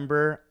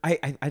remember, I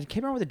can't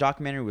remember what the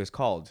documentary was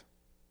called.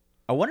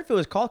 I wonder if it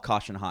was called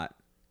 "Caution Hot."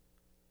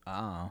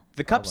 Oh,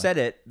 The cup said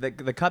it.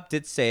 The cup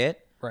did say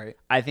it. right.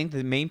 I think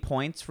the main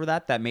points for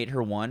that made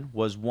her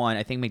was one.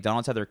 I think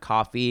McDonald's had their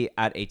coffee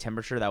at a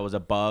temperature that was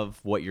above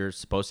what you're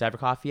supposed to have your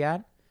coffee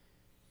at,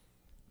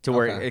 to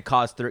where it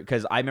caused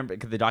because I remember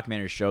the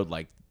documentary showed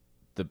like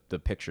the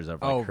pictures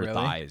of like her really?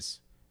 thighs.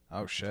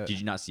 Oh shit. Did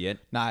you not see it?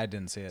 Nah, I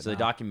didn't see it. So the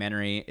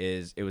documentary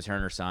it was her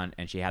and her son,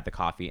 and she had the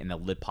coffee, and the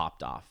lid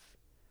popped off.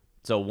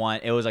 So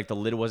it was like the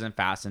lid wasn't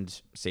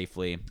fastened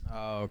safely.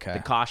 Oh, okay. The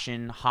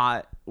Caution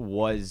Hot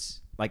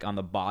was like on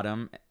the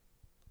bottom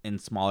in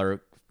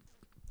smaller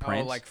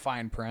print. Oh, like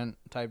fine print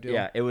type deal.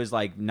 Yeah, it was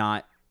like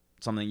not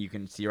something you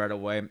can see right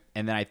away.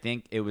 And then I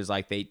think it was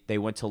like they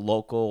went to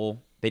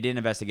local. They did an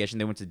investigation.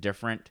 They went to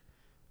different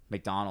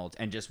McDonald's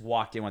and just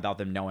walked in without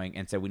them knowing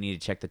and said, "We need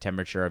to check the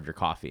temperature of your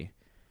coffee."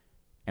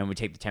 And we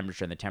take the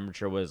temperature, and the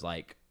temperature was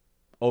like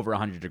over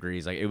 100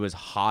 degrees. Like it was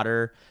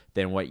hotter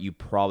than what you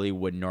probably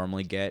would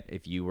normally get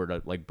if you were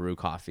to like brew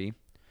coffee.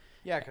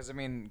 Yeah, because I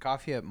mean,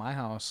 coffee at my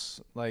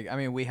house, like I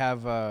mean, we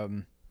have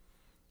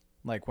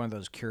like one of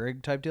those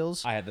Keurig type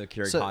deals. I had the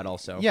Keurig hot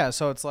also. Yeah,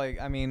 so it's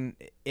like, I mean,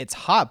 it's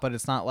hot, but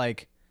it's not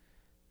like,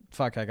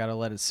 fuck, I gotta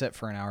let it sit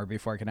for an hour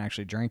before I can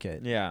actually drink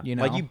it. Yeah, you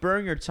know, like you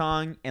burn your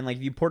tongue, and like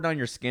if you poured it on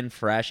your skin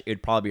fresh,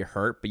 it'd probably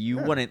hurt, but you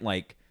wouldn't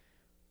like.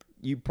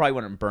 You probably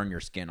wouldn't burn your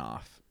skin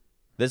off.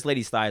 This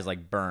lady's thigh is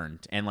like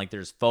burned, and like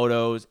there's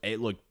photos. It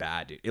looked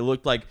bad, dude. It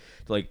looked like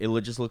it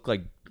would just look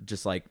like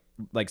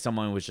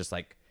someone was just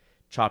like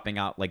chopping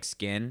out like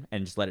skin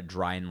and just let it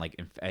dry, and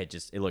like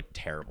it looked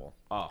terrible.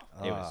 Oh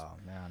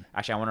man.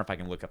 Actually, I wonder if I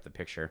can look up the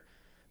picture.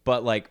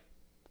 But like,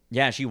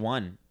 yeah, she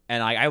won,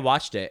 and I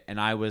watched it, and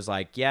I was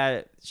like,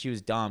 yeah, she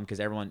was dumb because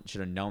everyone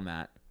should have known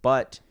that.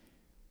 But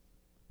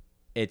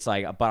it's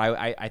like, but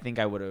I think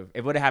I would have. If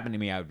it would have happened to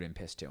me, I would have been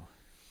pissed too.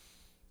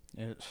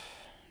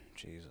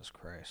 Jesus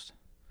Christ.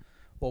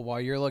 Well,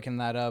 while you're looking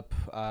that up,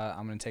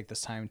 I'm going to take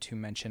this time to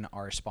mention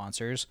our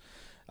sponsors.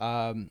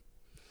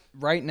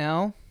 Right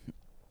now,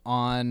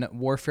 on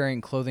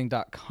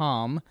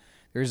warfaringclothing.com,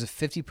 there's a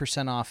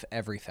 50% off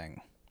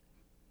everything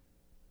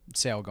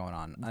sale going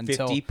on.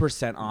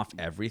 50% off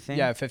everything?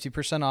 Yeah,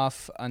 50%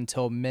 off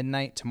until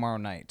midnight tomorrow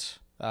night.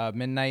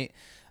 Midnight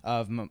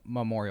of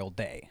Memorial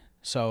Day.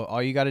 So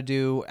all you got to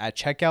do at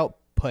checkout,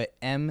 put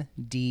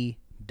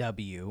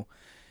MDW.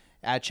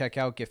 At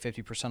checkout, get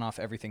 50% off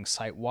everything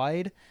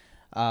site-wide.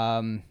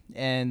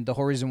 And the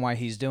whole reason why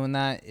he's doing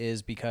that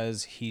is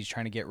because he's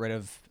trying to get rid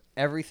of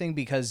everything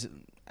because,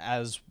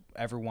 as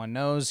everyone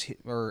knows,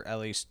 or at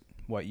least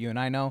what you and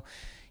I know,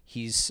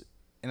 he's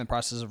in the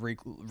process of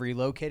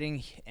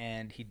relocating,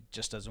 and he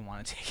just doesn't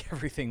want to take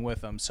everything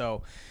with him.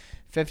 So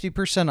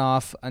 50%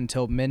 off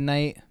until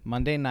midnight,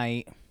 Monday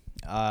night.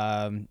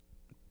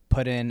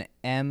 Put in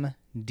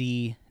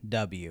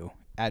MDW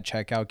at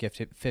checkout, get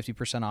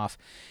 50% off.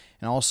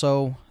 And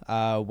also,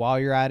 while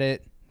you're at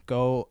it,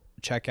 go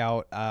check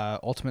out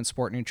Ultimate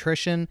Sport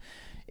Nutrition.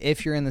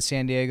 If you're in the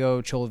San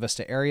Diego, Chula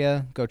Vista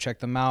area, go check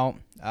them out.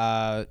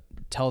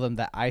 Tell them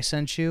that I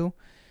sent you,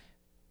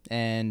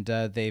 and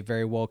they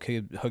very well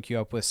could hook you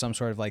up with some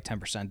sort of like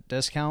 10%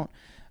 discount.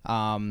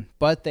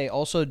 But they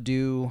also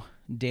do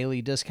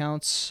daily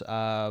discounts,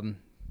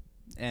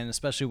 and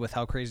especially with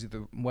how crazy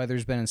the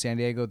weather's been in San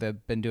Diego,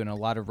 they've been doing a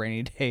lot of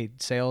rainy day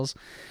sales.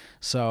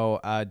 So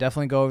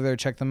definitely go over there,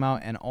 check them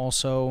out. And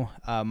also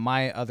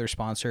my other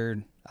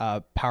sponsor,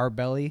 Power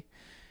Belly,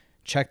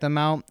 check them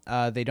out.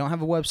 They don't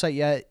have a website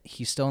yet.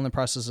 He's still in the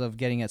process of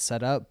getting it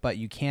set up, but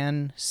you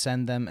can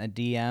send them a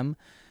DM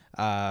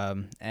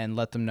and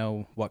let them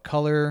know what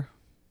color,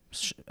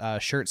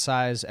 shirt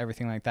size,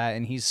 everything like that.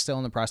 And he's still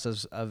in the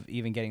process of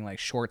even getting like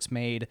shorts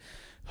made,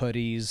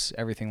 hoodies,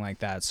 everything like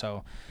that.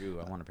 So, Ooh,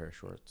 I want a pair of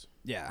shorts.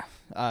 Yeah.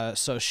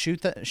 So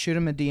shoot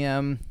him a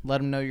DM,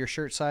 let him know your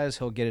shirt size.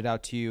 He'll get it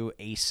out to you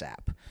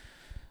ASAP.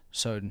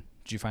 So did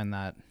you find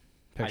that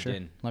picture? I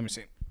did. Let me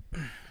see.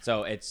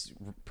 So it's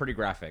pretty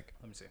graphic.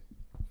 Let me see.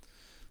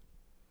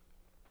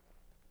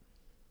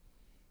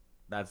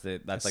 That's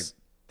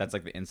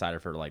like the insider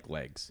for like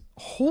legs.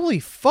 Holy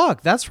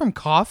fuck! That's from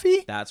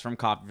Coffee. That's from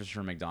Coffee Fish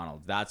from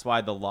McDonald's. That's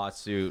why the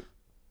lawsuit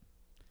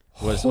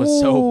was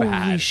so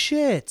bad. Holy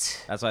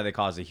shit! That's why they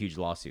caused a huge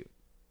lawsuit.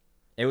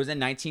 It was in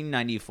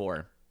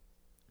 1994.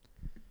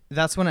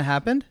 That's when it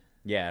happened?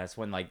 Yeah, that's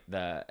when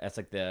that's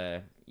like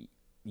the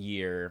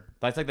year.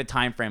 That's like the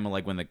time frame of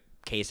like when the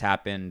case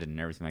happened and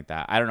everything like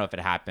that. I don't know if it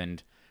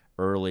happened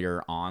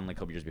earlier on, like a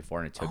couple years before,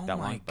 and it took that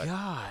long. Oh my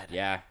god!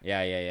 Yeah.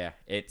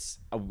 It's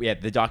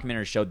the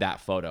documentary showed that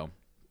photo,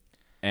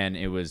 and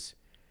it was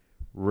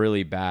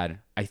really bad.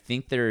 I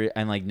think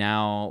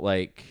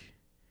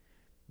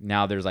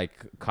now there's like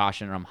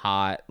caution, I'm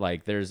hot.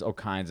 Like there's all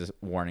kinds of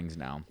warnings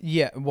now.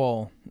 Yeah,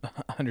 well,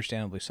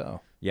 understandably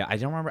so. Yeah, I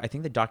don't remember. I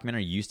think the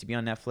documentary used to be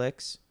on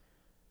Netflix.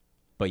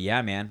 But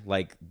yeah, man,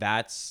 like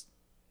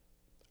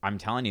I'm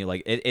telling you,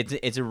 like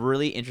it's a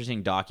really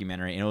interesting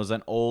documentary, and it was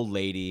an old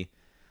lady,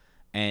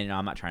 and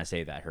I'm not trying to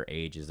say that her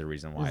age is the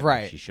reason why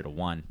right. she should have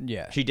won.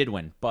 Yeah, she did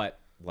win, but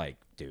like,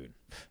 dude,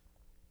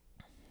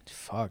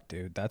 fuck,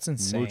 dude, that's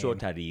insane. Mucho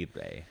terrible.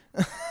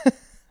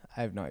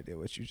 I have no idea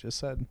what you just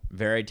said.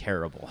 Very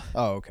terrible.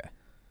 Oh, okay.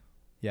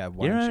 Yeah.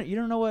 You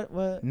don't know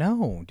what?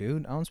 No,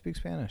 dude, I don't speak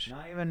Spanish.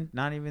 Not even.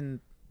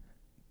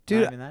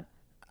 Dude, not even that.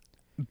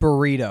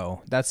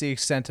 Burrito. That's the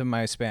extent of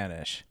my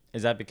Spanish.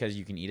 Is that because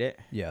you can eat it?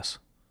 Yes.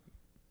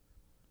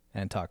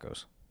 And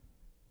tacos.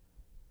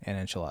 And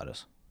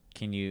enchiladas.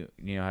 Can you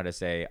know how to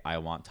say I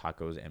want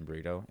tacos and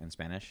burrito in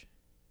Spanish?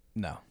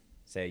 No.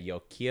 Say yo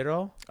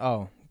quiero.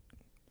 Oh,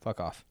 fuck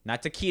off.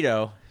 Not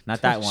taquito.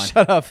 Not that one.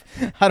 Shut up.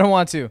 I don't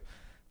want to.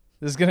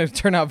 This is going to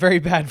turn out very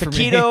bad for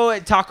me.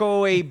 Taquito,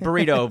 taco, a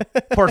burrito.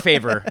 Por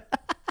favor.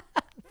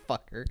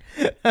 Fucker.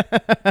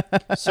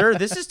 Sir,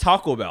 this is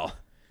Taco Bell.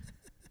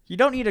 You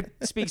don't need to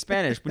speak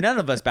Spanish, but none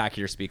of us back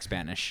here speak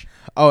Spanish.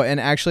 Oh, and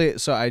actually,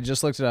 so I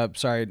just looked it up.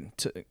 Sorry,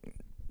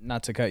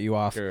 not to cut you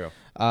off. Sure.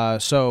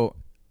 So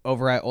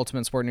over at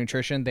Ultimate Sport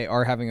Nutrition, they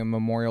are having a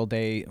Memorial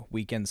Day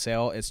weekend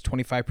sale. It's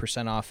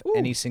 25% off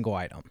any single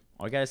item.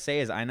 All I gotta say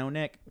is I know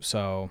Nick.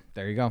 So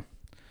there you go.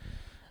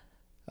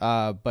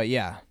 But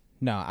yeah,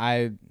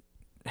 no,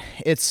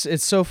 it's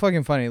so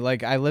fucking funny.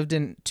 Like I lived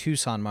in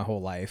Tucson my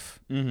whole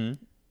life.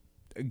 Mm-hmm.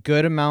 A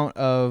good amount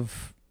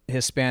of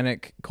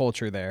Hispanic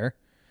culture there.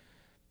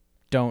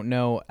 Don't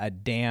know a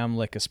damn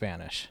lick of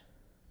Spanish.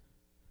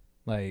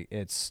 Like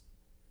it's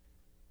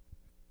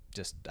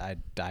just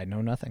I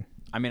know nothing.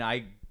 I mean,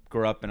 I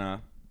grew up in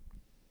a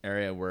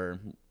area where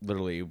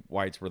literally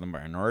whites were the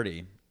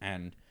minority,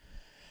 and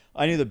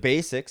I knew the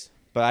basics,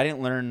 but I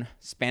didn't learn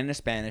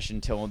Spanish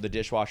until the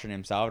dishwasher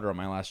named Salvador at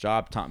my last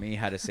job taught me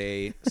how to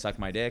say "suck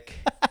my dick."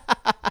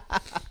 I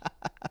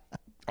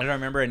don't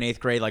remember in 8th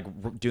grade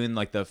like doing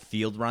like the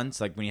field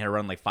runs, like when you had to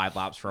run like 5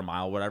 laps for a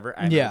mile, or whatever.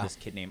 I remember this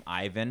kid named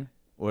Ivan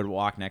would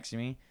walk next to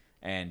me,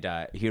 and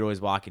he'd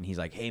always walk, and he's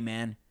like, "Hey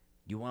man,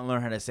 you want to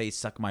learn how to say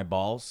suck my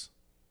balls?"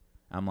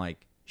 I'm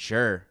like,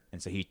 "Sure."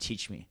 And so he'd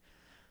teach me,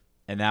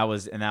 and that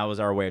was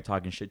our way of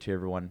talking shit to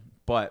everyone,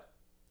 but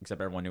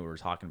except everyone knew what we were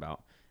talking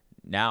about.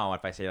 Now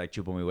if I say like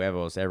chupo mi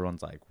huevos,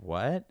 everyone's like,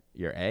 "What?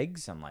 Your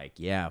eggs?" I'm like,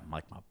 "Yeah, I'm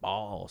like my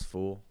balls,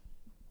 fool."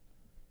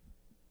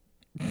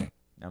 I'm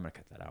gonna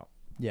cut that out.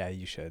 Yeah,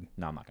 you should.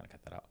 No, I'm not gonna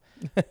cut that out.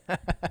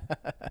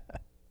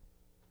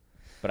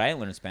 But I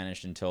didn't learn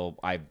Spanish until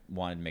I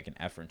wanted to make an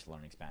effort into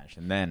learning Spanish,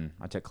 and then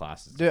I took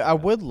classes. Dude, I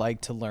would like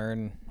to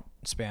learn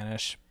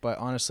Spanish, but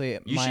honestly,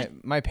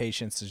 my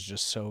patience is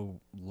just so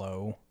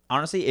low.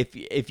 honestly,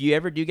 if you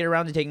ever do get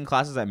around to taking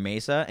classes at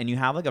Mesa and you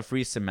have like a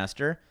free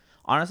semester,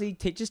 honestly,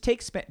 just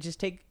take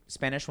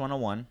Spanish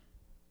 101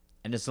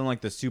 and just learn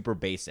like the super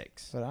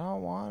basics. But I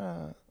don't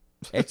wanna.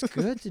 It's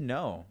good to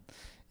know.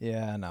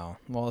 Yeah, no.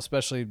 Well,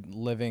 especially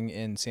living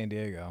in San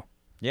Diego.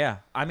 Yeah,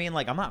 I mean,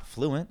 like I'm not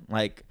fluent.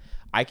 Like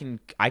I can.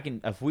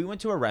 If we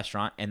went to a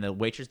restaurant and the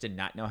waitress did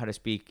not know how to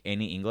speak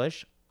any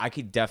English, I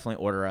could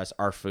definitely order us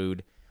our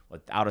food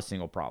without a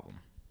single problem.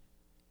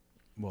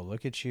 Well,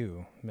 look at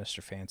you,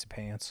 Mr. Fancy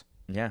Pants.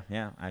 Yeah.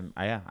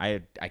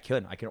 I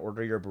could. I can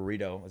order your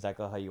burrito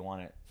exactly how you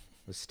want it,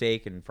 with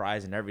steak and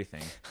fries and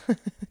everything.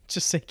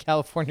 Just say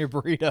California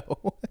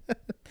burrito.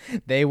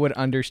 They would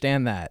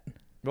understand that.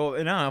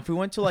 Well, no, if we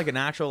went to like an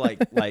actual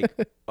like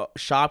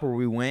shop where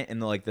we went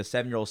and the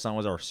 7-year-old son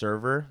was our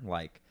server,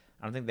 like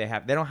I don't think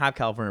they don't have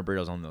California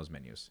burritos on those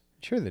menus.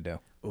 Sure they do.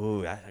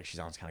 Ooh, that actually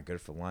sounds kind of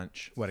good for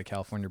lunch. What, a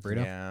California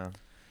burrito? Yeah.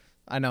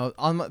 I know.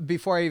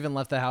 Before I even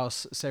left the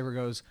house, Saber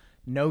goes,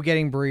 "No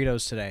getting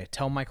burritos today.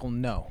 Tell Michael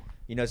no."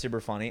 You know,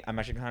 super funny. I'm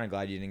actually kind of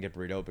glad you didn't get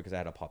burrito because I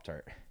had a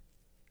Pop-Tart.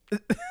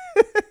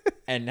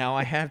 And now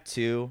I have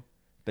 2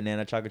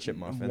 banana chocolate chip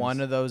muffins.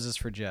 One of those is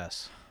for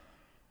Jess.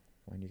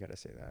 When you gotta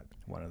say that?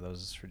 One of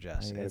those is for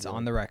Jess. You It's gotta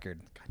on the record.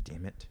 God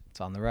damn it!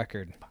 It's on the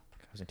record. I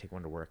was gonna take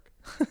one to work.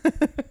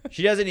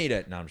 She doesn't eat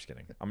it. No, I'm just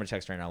kidding. I'm gonna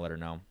text her right now. Let her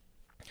know.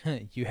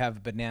 You have a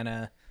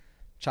banana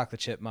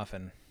chocolate chip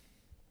muffin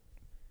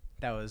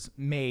that was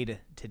made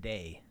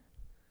today.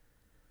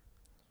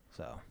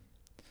 So,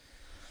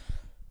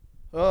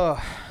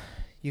 oh,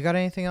 you got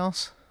anything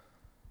else?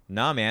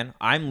 Nah, man.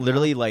 I'm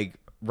literally like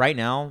right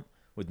now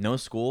with no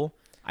school.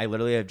 I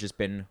literally have just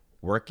been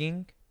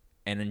working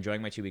and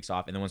enjoying my 2 weeks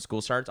off. And then when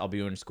school starts, I'll be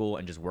in school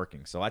and just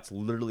working. So that's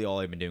literally all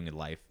I've been doing in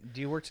life.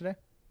 Do you work today?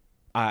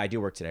 I do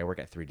work today. I work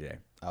at 3 today.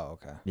 Oh,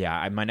 okay.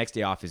 Yeah, my next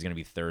day off is going to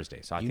be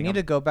Thursday. So I You think need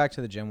to go back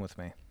to the gym with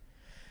me.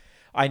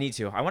 I need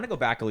to. I want to go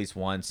back at least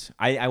once.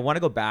 I want to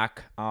go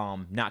back,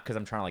 not because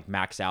I'm trying to like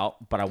max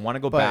out, but I want to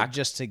go back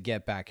just to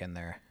get back in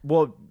there.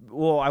 Well,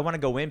 I want to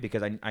go in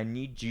because I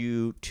need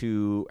you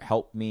to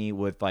help me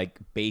with like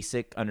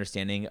basic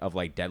understanding of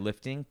like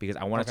deadlifting because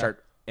I want to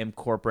start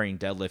incorporating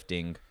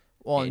deadlifting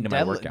into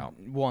my workout.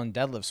 Well, and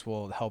deadlifts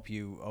will help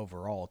you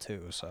overall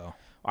too. So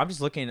I'm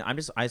just looking.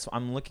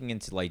 I'm looking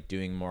into like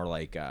doing more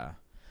like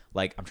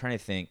I'm trying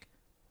to think.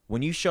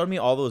 When you showed me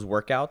all those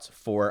workouts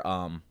for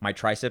my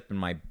tricep and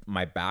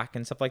my back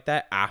and stuff like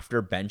that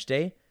after bench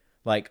day,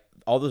 like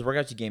all those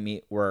workouts you gave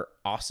me were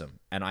awesome,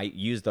 and I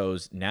use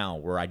those now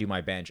where I do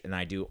my bench and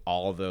I do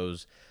all of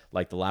those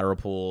like the lateral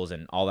pulls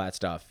and all that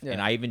stuff, and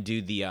I even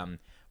do the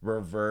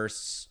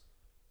reverse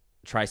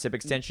tricep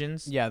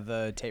extensions. Yeah,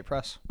 the tape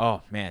press.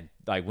 Oh man,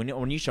 like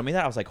when you showed me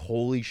that, I was like,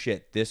 holy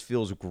shit, this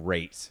feels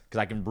great because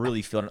I can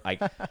really feel it.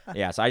 Like,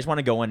 yeah. So I just want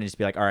to go in and just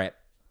be like, all right,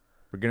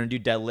 we're gonna do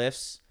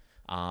deadlifts.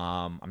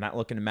 I'm not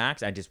looking to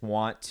max. I just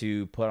want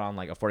to put on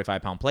like a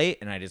 45-pound plate,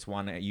 and I just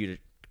want you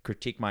to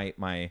critique my.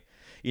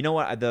 You know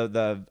what?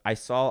 I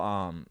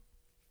saw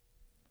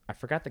I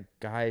forgot the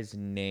guy's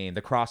name,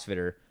 the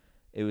CrossFitter.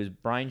 It was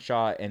Brian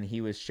Shaw, and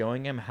he was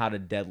showing him how to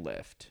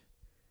deadlift.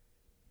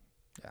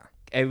 Yeah.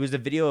 It was a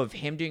video of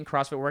him doing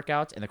CrossFit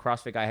workouts, and the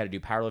CrossFit guy had to do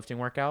powerlifting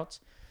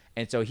workouts.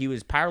 And so he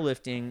was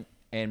powerlifting,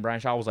 and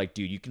Brian Shaw was like,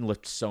 dude, you can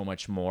lift so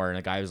much more. And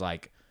the guy was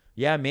like,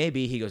 yeah,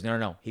 maybe. He goes,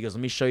 no. He goes,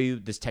 let me show you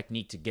this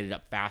technique to get it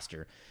up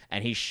faster.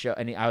 And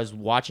I was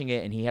watching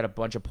it, and he had a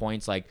bunch of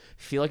points like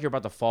feel like you're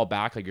about to fall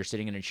back, like you're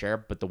sitting in a chair,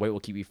 but the weight will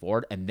keep you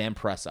forward, and then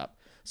press up.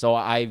 So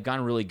I've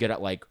gotten really good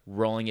at like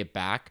rolling it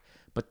back.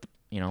 But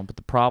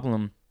the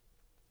problem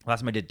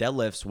last time I did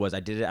deadlifts was I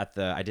did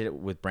it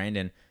with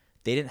Brandon.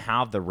 They didn't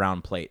have the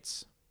round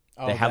plates.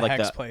 Oh, they had like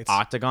hex the plates.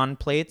 octagon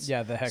plates.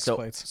 Yeah, the hex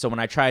plates. So when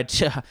I tried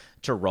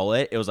to roll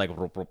it, it was like.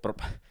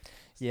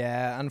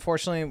 Yeah,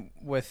 unfortunately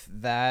with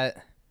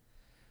that,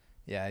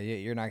 yeah,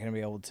 you're not going to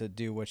be able to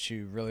do what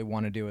you really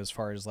want to do as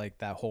far as like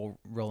that whole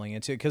rolling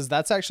into it, because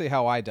that's actually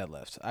how I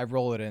deadlift. I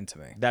roll it into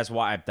me. That's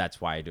why I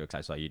do it, because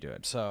I saw you do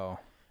it. So,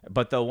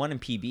 but the one in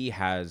PB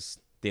has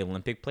the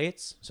Olympic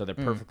plates, so they're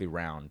perfectly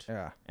round.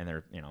 Yeah. And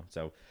they're,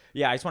 so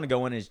yeah, I just want to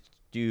go in and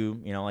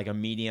do, like a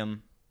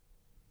medium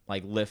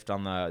like lift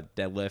on the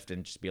deadlift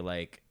and just be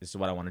like, this is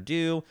what I want to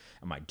do.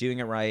 Am I doing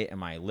it right?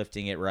 Am I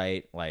lifting it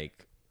right?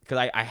 Like,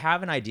 because I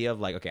have an idea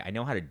of like, okay, I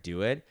know how to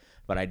do it,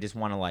 but I just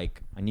want to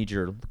like, I need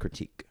your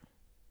critique.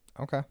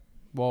 Okay.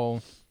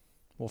 Well,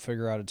 we'll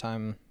figure out a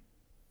time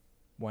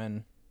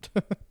when.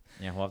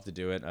 Yeah, we'll have to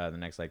do it the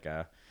next like,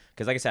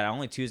 because like I said,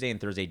 only Tuesday and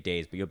Thursday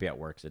days, but you'll be at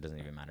work, so it doesn't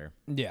even matter.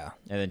 Yeah.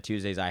 And then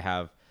Tuesdays I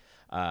have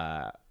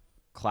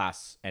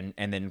class, and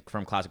then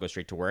from class I go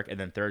straight to work, and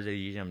then Thursday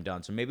usually I'm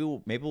done. So maybe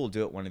we'll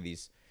do it one of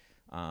these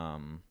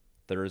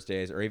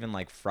Thursdays, or even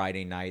like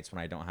Friday nights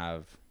when I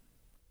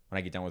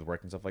get done with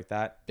work and stuff like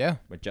that. Yeah.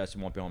 But Justin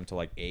won't be home until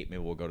like 8.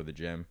 Maybe we'll go to the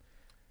gym.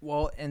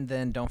 Well, and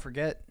then don't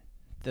forget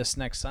this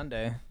next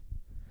Sunday,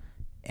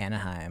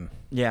 Anaheim.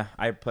 Yeah,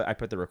 I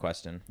put the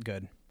request in.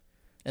 Good.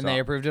 And So- they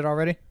approved it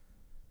already?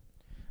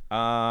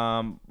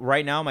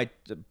 Right now,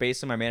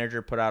 basically my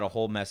manager put out a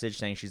whole message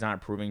saying she's not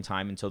approving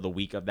time until the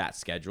week of that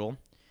schedule.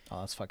 Oh,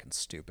 that's fucking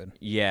stupid.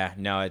 Yeah,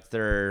 no, it's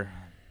their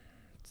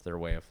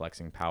way of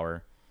flexing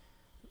power.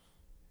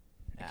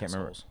 I can't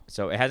remember.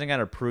 So it hasn't got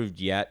approved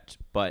yet,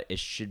 but it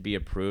should be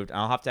approved.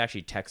 I'll have to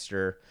actually text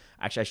her.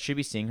 Actually, I should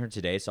be seeing her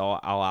today, so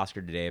I'll ask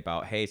her today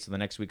about, hey, so the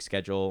next week's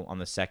schedule on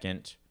the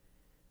 2nd,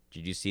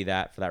 did you see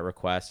that for that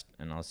request?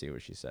 And I'll see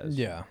what she says.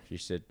 Yeah. She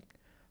said,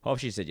 hope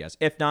she said yes.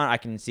 If not, I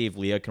can see if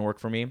Leah can work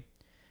for me.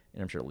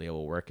 And I'm sure Leah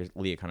will work.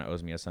 Leah kind of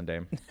owes me a Sunday.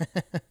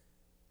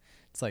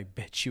 It's like,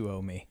 bitch, you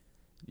owe me.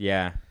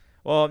 Yeah.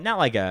 Well, not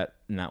like in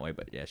that way,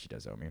 but yeah, she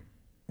does owe me.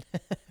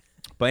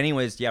 But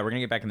anyways, yeah, we're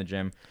going to get back in the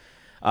gym.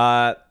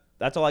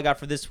 That's all I got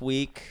for this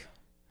week.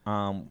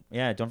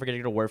 Yeah, don't forget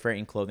to go to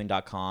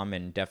warfareinclothing.com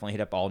and definitely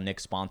hit up all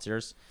Nick's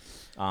sponsors.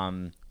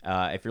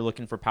 If you're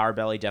looking for Power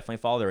Belly, definitely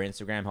follow their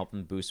Instagram, help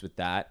them boost with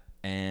that.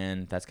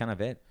 And that's kind of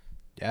it.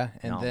 Yeah,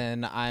 and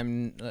then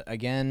I'm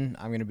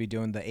going to be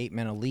doing the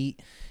 8-Man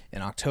Elite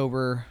in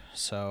October,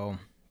 so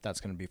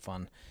that's going to be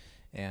fun.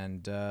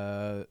 And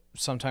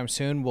sometime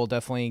soon, we'll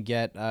definitely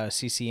get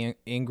CC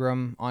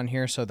Ingram on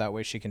here, so that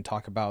way she can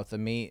talk about the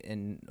meet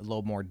in a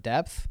little more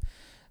depth,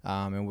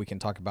 and we can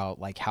talk about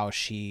like how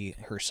she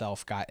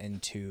herself got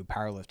into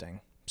powerlifting.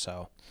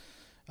 So,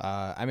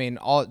 I mean,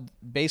 all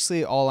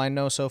I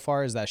know so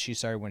far is that she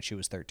started when she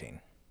was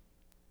 13.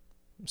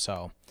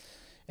 So,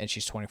 and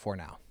she's 24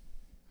 now.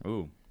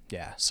 Ooh.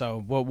 Yeah,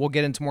 so we'll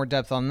get into more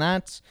depth on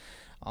that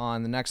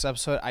on the next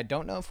episode. I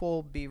don't know if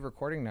we'll be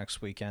recording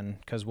next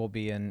weekend because we'll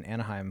be in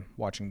Anaheim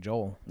watching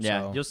Joel. Yeah,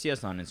 so, you'll see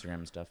us on Instagram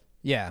and stuff.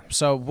 Yeah,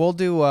 so we'll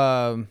do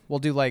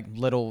like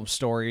little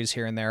stories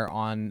here and there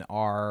on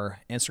our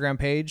Instagram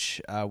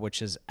page,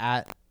 which is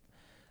at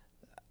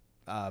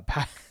I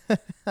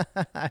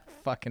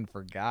fucking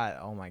forgot.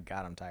 Oh my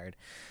god, I'm tired.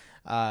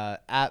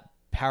 At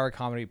Power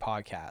Comedy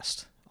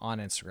Podcast on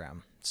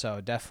Instagram. So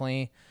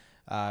definitely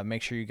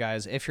make sure you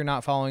guys, if you're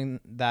not following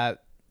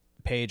that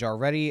page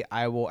already,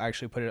 I will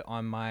actually put it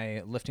on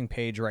my lifting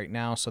page right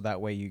now, so that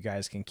way you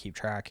guys can keep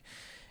track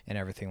and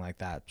everything like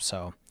that.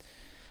 So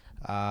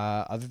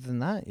other than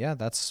that, yeah,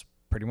 that's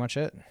pretty much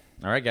it.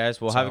 All right,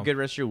 guys. Well, have a good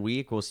rest of your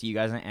week. We'll see you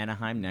guys in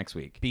Anaheim next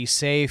week. Be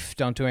safe.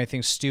 Don't do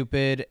anything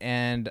stupid.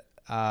 And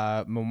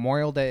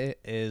Memorial Day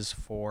is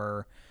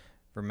for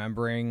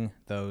remembering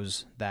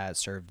those that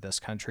served this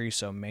country.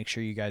 So make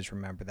sure you guys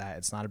remember that.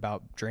 It's not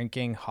about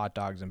drinking, hot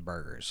dogs, and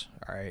burgers.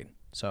 All right.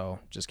 So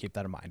just keep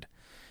that in mind.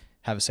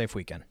 Have a safe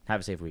weekend.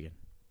 Have a safe weekend.